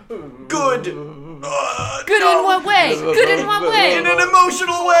looking good. Good in what way? Good in what way? In an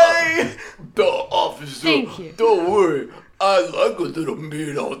emotional way. Officer, Thank you. Don't worry. I like a little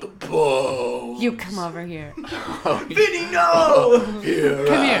meat on the bone. You come over here. Vinny, no. Here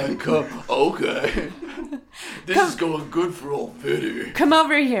Come I here. come. Okay. This is going good for old Vinny. Come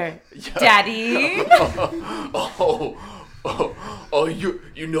over here, Daddy. Oh,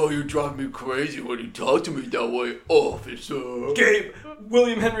 you know you drive me crazy when you talk to me that way, officer. Gabe,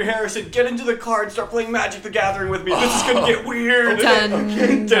 William Henry Harrison, get into the car and start playing Magic the Gathering with me. This is gonna get weird. Dun,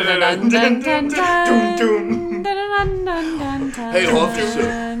 dun, dun, dun, dun, dun. Dun, dun. Hey,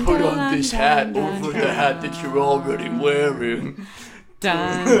 officer, put on this hat over the hat that you're already wearing.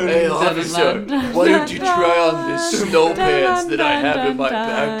 Hey, officer, why don't you try on this snow pants that I have in my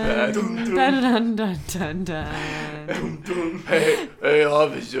backpack? Hey,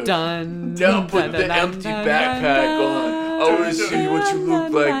 officer, now put the empty backpack on. I want to see what you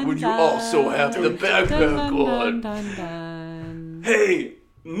look like when you also have the backpack on. Hey,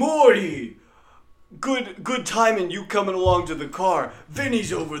 Morty! Good timing you coming along to the car.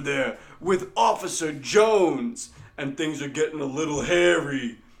 Vinny's over there with Officer Jones, and things are getting a little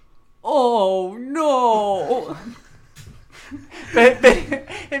hairy. Oh no!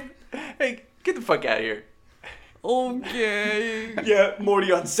 Hey, get the fuck out of here. Okay. Yeah,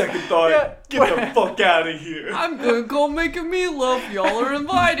 Morty, on second thought, get the fuck out of here. I'm gonna go make a meatloaf. Y'all are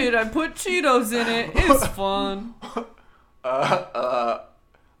invited. I put Cheetos in it. It's fun.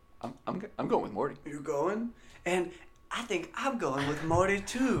 I'm going with Morty. You going? And I think I'm going with Morty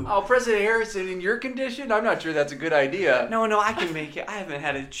too. Oh, President Harrison, in your condition, I'm not sure that's a good idea. No, I can make it. I haven't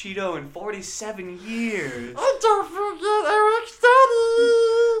had a Cheeto in 47 years. Oh, don't forget Eric's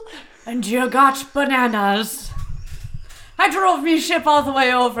daddy. And you got bananas. I drove me ship all the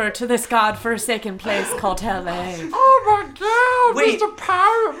way over to this godforsaken place called LA. Oh my God, Wait. Mr.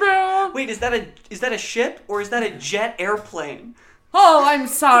 Pirate Man. Wait, is that a ship or is that a jet airplane? Oh, I'm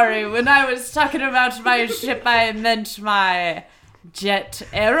sorry. When I was talking about my ship, I meant my jet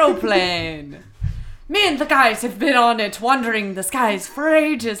aeroplane. Me and the guys have been on it, wandering the skies for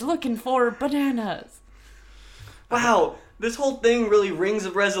ages, looking for bananas. Wow, this whole thing really rings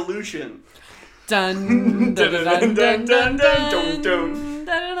a resolution. Dun dun dun dun dun dun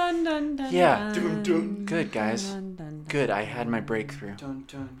dun dun. Yeah. Dun, dun. Good, guys. Good, I had my breakthrough. Dun,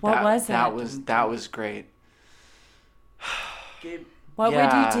 dun. What was it? That was great. Gabe, What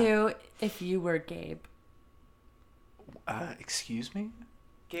Yeah. would you do if you were Gabe? Excuse me?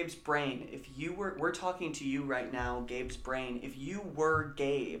 Gabe's brain. We're talking to you right now, Gabe's brain. If you were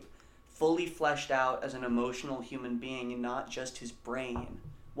Gabe, fully fleshed out as an emotional human being and not just his brain,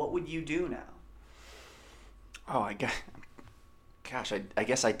 what would you do now? Oh, I guess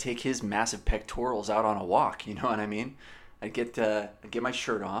I'd take his massive pectorals out on a walk. You know what I mean? I'd get my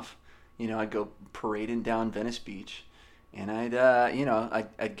shirt off. You know, I'd go parading down Venice Beach, and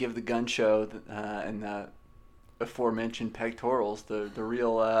I'd give the gun show and the aforementioned pectorals the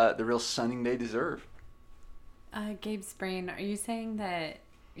real sunning they deserve. Gabe's brain, are you saying that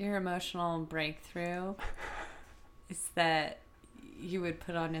your emotional breakthrough is that you would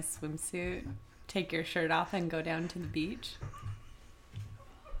put on a swimsuit, take your shirt off, and go down to the beach?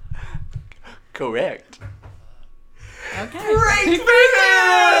 Correct. Okay. Breakthrough!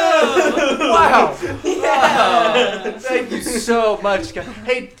 Wow. Wow. Thank you so much, guys.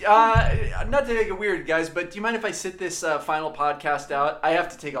 Hey, not to make it weird, guys, but do you mind if I sit this final podcast out? I have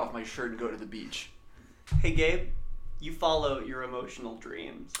to take off my shirt and go to the beach. Hey, Gabe, You follow your emotional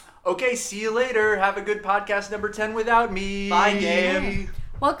dreams. Okay, see you later. Have a good podcast number 10 without me. Bye, Gabe.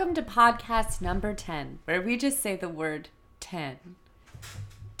 Welcome to podcast number 10, where we just say the word 10.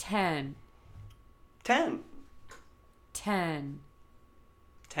 10. 10. 10.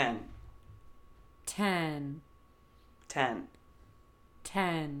 10. 10. 10. 10. 10.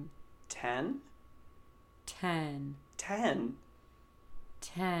 10. 10.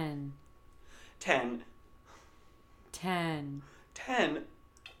 10. 10. 10. 10.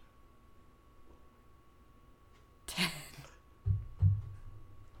 10. 10. 10.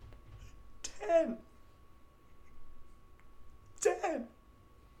 10.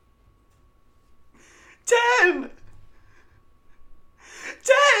 10. 10.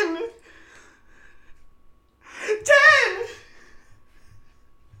 10.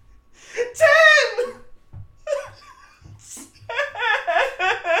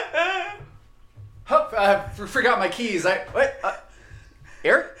 I forgot my keys.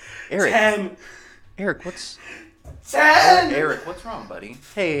 Eric? 10. Eric, what's... 10. Eric, what's wrong, buddy?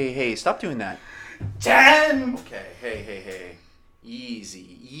 Hey, stop doing that. 10. Okay, hey.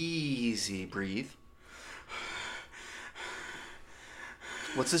 Easy, breathe.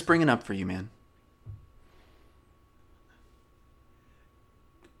 What's this bringing up for you, man?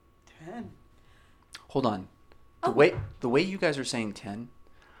 10. Hold on. The way you guys are saying 10,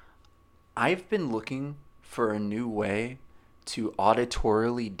 I've been looking for a new way to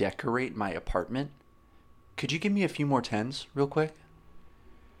auditorially decorate my apartment. Could you give me a few more 10s real quick?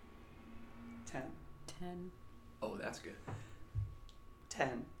 10. 10. Oh, that's good.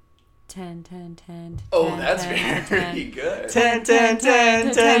 10. 10, 10, 10. Oh, that's very good. 10, 10,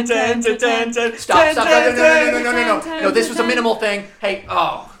 10, 10, 10, 10, 10, 10. Stop. No, this was a minimal thing. Hey,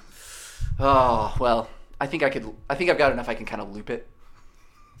 well, I think I've got enough I can kind of loop it.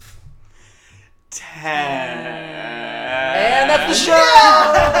 10. And that's the show!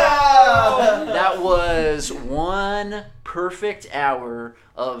 That was one perfect hour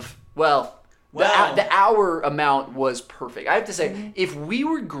of, the hour amount was perfect. I have to say, if we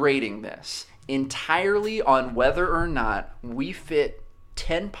were grading this entirely on whether or not we fit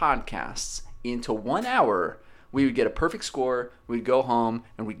 10 podcasts into 1 hour, we would get a perfect score, we'd go home,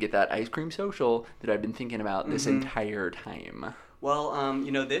 and we'd get that ice cream social that I've been thinking about this entire time. Well,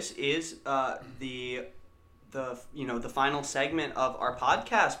 this is the final segment of our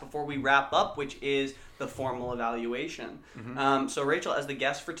podcast before we wrap up, which is the formal evaluation. So Rachel, as the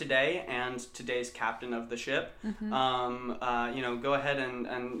guest for today and today's captain of the ship, go ahead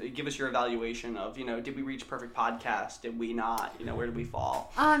and give us your evaluation of, did we reach perfect podcast? Did we not? Where did we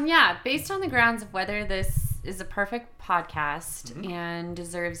fall? Based on the grounds of whether this is a perfect podcast and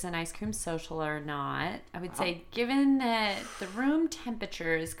deserves an ice cream social or not, I would say, given that the room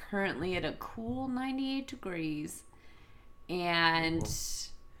temperature is currently at a cool 98 degrees and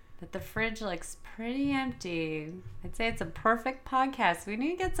that the fridge looks pretty empty, I'd say it's a perfect podcast. We need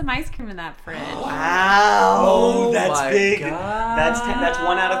to get some ice cream in that fridge. Wow. That's big. God. That's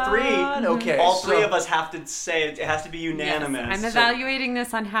 1 out of 3. Okay. All three of us have to say it has to be unanimous. Yes, I'm evaluating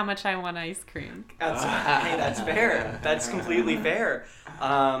this on how much I want ice cream. That's fair. That's completely fair.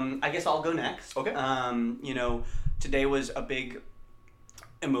 I guess I'll go next. Okay. Today was a big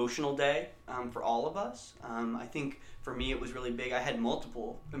emotional day for all of us. I think for me it was really big. I had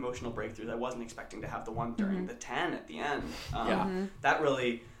multiple emotional breakthroughs. I wasn't expecting to have the one during the 10 at the end. That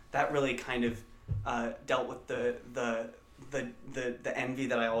really kind of dealt with the envy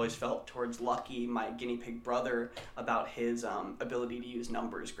that I always felt towards Lucky, my guinea pig brother, about his ability to use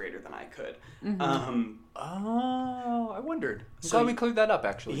numbers greater than I could. I wondered. I'm glad we cleared that up,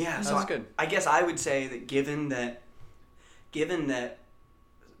 actually. Yeah, that's good. I guess I would say that given that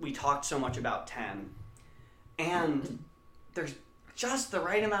we talked so much about 10, and there's just the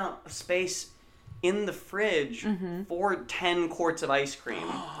right amount of space in the fridge for 10 quarts of ice cream,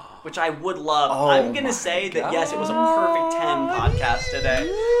 which I would love. I'm going to say that, yes, it was a perfect 10 podcast today.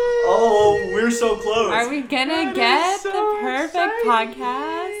 Oh, we're so close. Are we going to get the perfect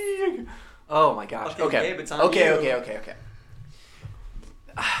podcast? Oh, my gosh. Okay. Gabe, it's on Okay.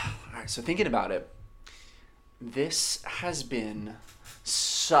 All right, so thinking about it, this has been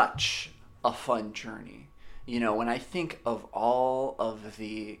such a fun journey. When I think of all of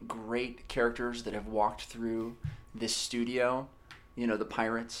the great characters that have walked through this studio, the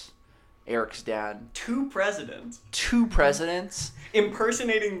pirates, Eric's dad. 2 presidents.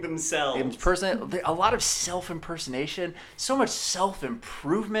 Impersonating themselves. A lot of self-impersonation, so much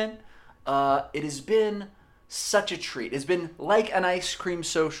self-improvement. It has been such a treat. It's been like an ice cream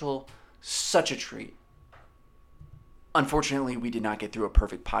social, such a treat. Unfortunately, we did not get through a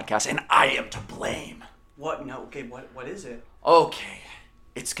perfect podcast, and I am to blame. What? No. Okay. What is it? Okay,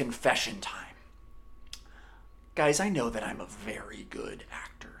 it's confession time. Guys, I know that I'm a very good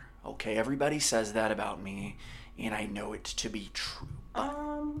actor. Okay, everybody says that about me, and I know it to be true. I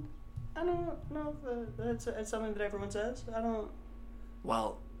don't know if that's something that everyone says. I don't.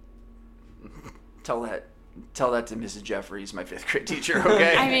 Well, tell that to Mrs. Jeffries, my 5th grade teacher,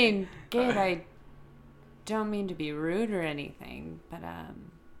 okay? I mean, Gabe, I don't mean to be rude or anything, but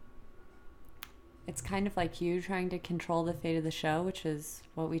it's kind of like you trying to control the fate of the show, which is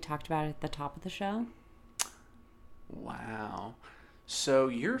what we talked about at the top of the show. Wow. So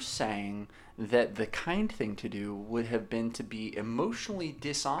you're saying that the kind thing to do would have been to be emotionally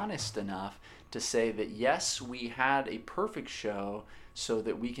dishonest enough to say that, yes, we had a perfect show so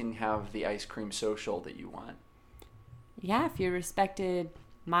that we can have the ice cream social that you want. Yeah, if you respected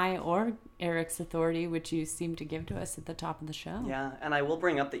my or Eric's authority, which you seem to give to us at the top of the show. Yeah, and I will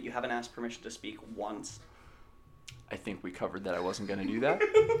bring up that you haven't asked permission to speak once. I think we covered that I wasn't going to do that.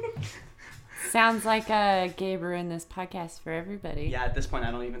 Sounds like Gabe ruined this podcast for everybody. Yeah, at this point,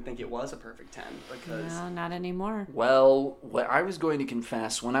 I don't even think it was a perfect 10 because... No, not anymore. Well, what I was going to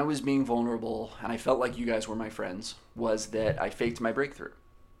confess when I was being vulnerable and I felt like you guys were my friends was that I faked my breakthrough.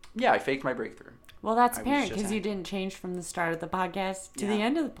 Yeah, I faked my breakthrough. Well, that's I was apparent just because you angry. didn't change from the start of the podcast to Yeah. the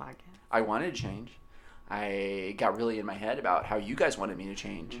end of the podcast. I wanted to change. I got really in my head about how you guys wanted me to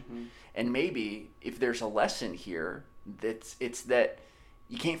change. Mm-hmm. And maybe if there's a lesson here, it's that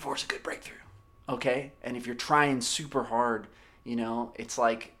you can't force a good breakthrough, okay? And if you're trying super hard, you know, it's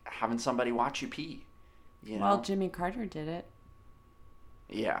like having somebody watch you pee, you know? Well, Jimmy Carter did it.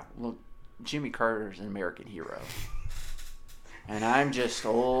 Yeah, well, Jimmy Carter's an American hero. And I'm just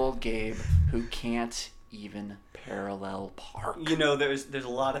old Gabe who can't even parallel park. You know, there's a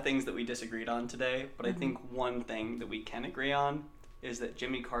lot of things that we disagreed on today, but I think one thing that we can agree on is that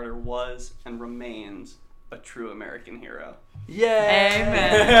Jimmy Carter was and remains a true American hero. Yay!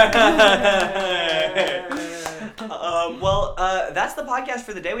 Well, that's the podcast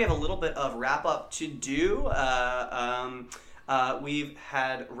for the day. We have a little bit of wrap up to do. We've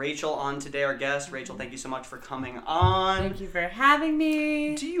had Rachel on today, our guest. Rachel, thank you so much for coming on. Thank you for having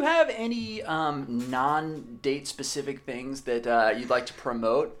me. Do you have any non-date specific things that you'd like to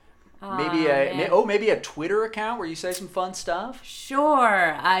promote? Maybe maybe a Twitter account where you say some fun stuff?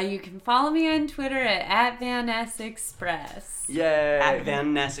 Sure. You can follow me on Twitter at Van Ness Express. Yay! At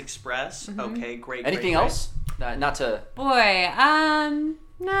Van Ness Express. Okay, great. Anything great. else? Not to... Boy, no,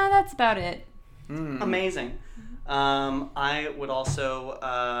 that's about it. Amazing. I would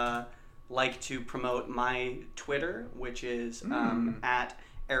also like to promote my Twitter, which is at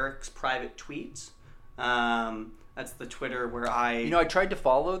Eric's Private Tweets. That's the Twitter where I... You know, I tried to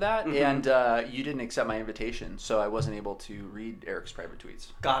follow that, and you didn't accept my invitation, so I wasn't able to read Eric's private tweets.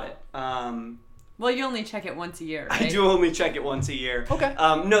 Got it. Well, you only check it once a year, right? I do only check it once a year. Okay.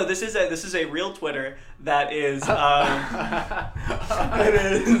 No, this is a real Twitter that is.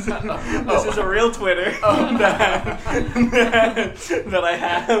 This is a real Twitter that I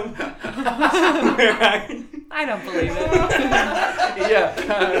have. I don't believe it. Yeah.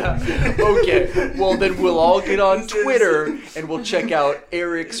 Okay. Well, then we'll all get on Twitter and we'll check out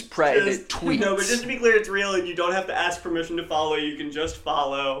Eric's private tweets. No, but just to be clear, it's real, and you don't have to ask permission to follow. You can just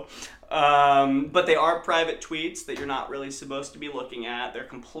follow. But they are private tweets that you're not really supposed to be looking at. They're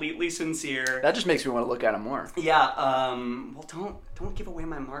completely sincere. That just makes me want to look at them more. Yeah. Well, don't give away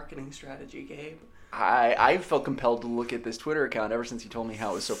my marketing strategy, Gabe. I felt compelled to look at this Twitter account ever since you told me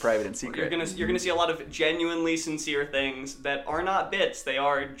how it was so private and secret. You're gonna see a lot of genuinely sincere things that are not bits. They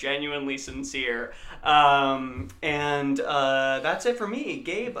are genuinely sincere. And that's it for me.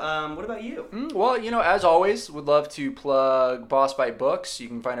 Gabe, what about you? Well, you know, as always, would love to plug Boss Fight Books. You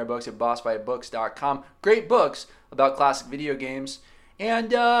can find our books at bossfightbooks.com. Great books about classic video games.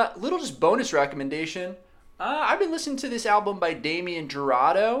 And little just bonus recommendation. I've been listening to this album by Damien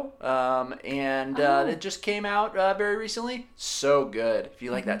Jurado, and it just came out very recently. So good. If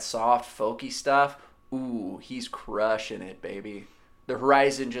you like that soft, folky stuff, ooh, he's crushing it, baby. The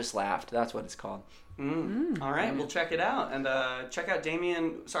Horizon Just Laughed. That's what it's called. All right, we'll check it out. And check out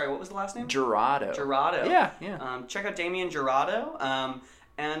Damien... Sorry, what was the last name? Jurado. Jurado. Yeah. Check out Damien Jurado.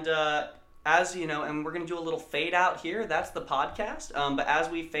 And as you know, and we're going to do a little fade out here. That's the podcast. But as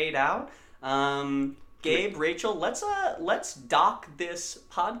we fade out... Gabe, Rachel, let's dock this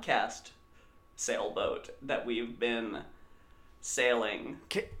podcast sailboat that we've been sailing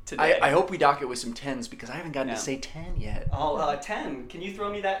today. I hope we dock it with some 10s because I haven't gotten to say 10 yet. Oh, 10. Can you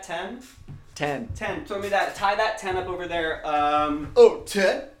throw me that 10? 10. 10. Throw me that. Tie that 10 up over there.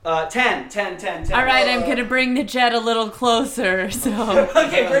 10? 10. All right, I'm gonna bring the jet a little closer. So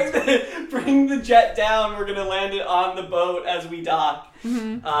okay, bring the jet down. We're gonna land it on the boat as we dock.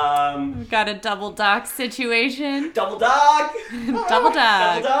 Mm-hmm. We've got a double dock situation. Double dock. Double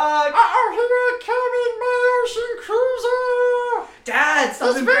dock. Double dock. Here coming my ocean cruiser! Dad, stop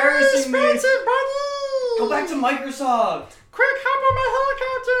It's very embarrassing me. expensive, buddy! Go back to Microsoft. Quick, hop on my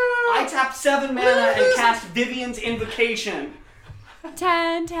helicopter! I tap 7 mana and cast Vivian's Invocation.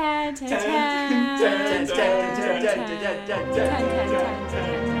 10, 10, 10, 10, 10, 10, 10, 10, 10, 10, 10, 10, 10, 10,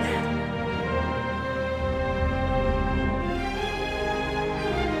 10.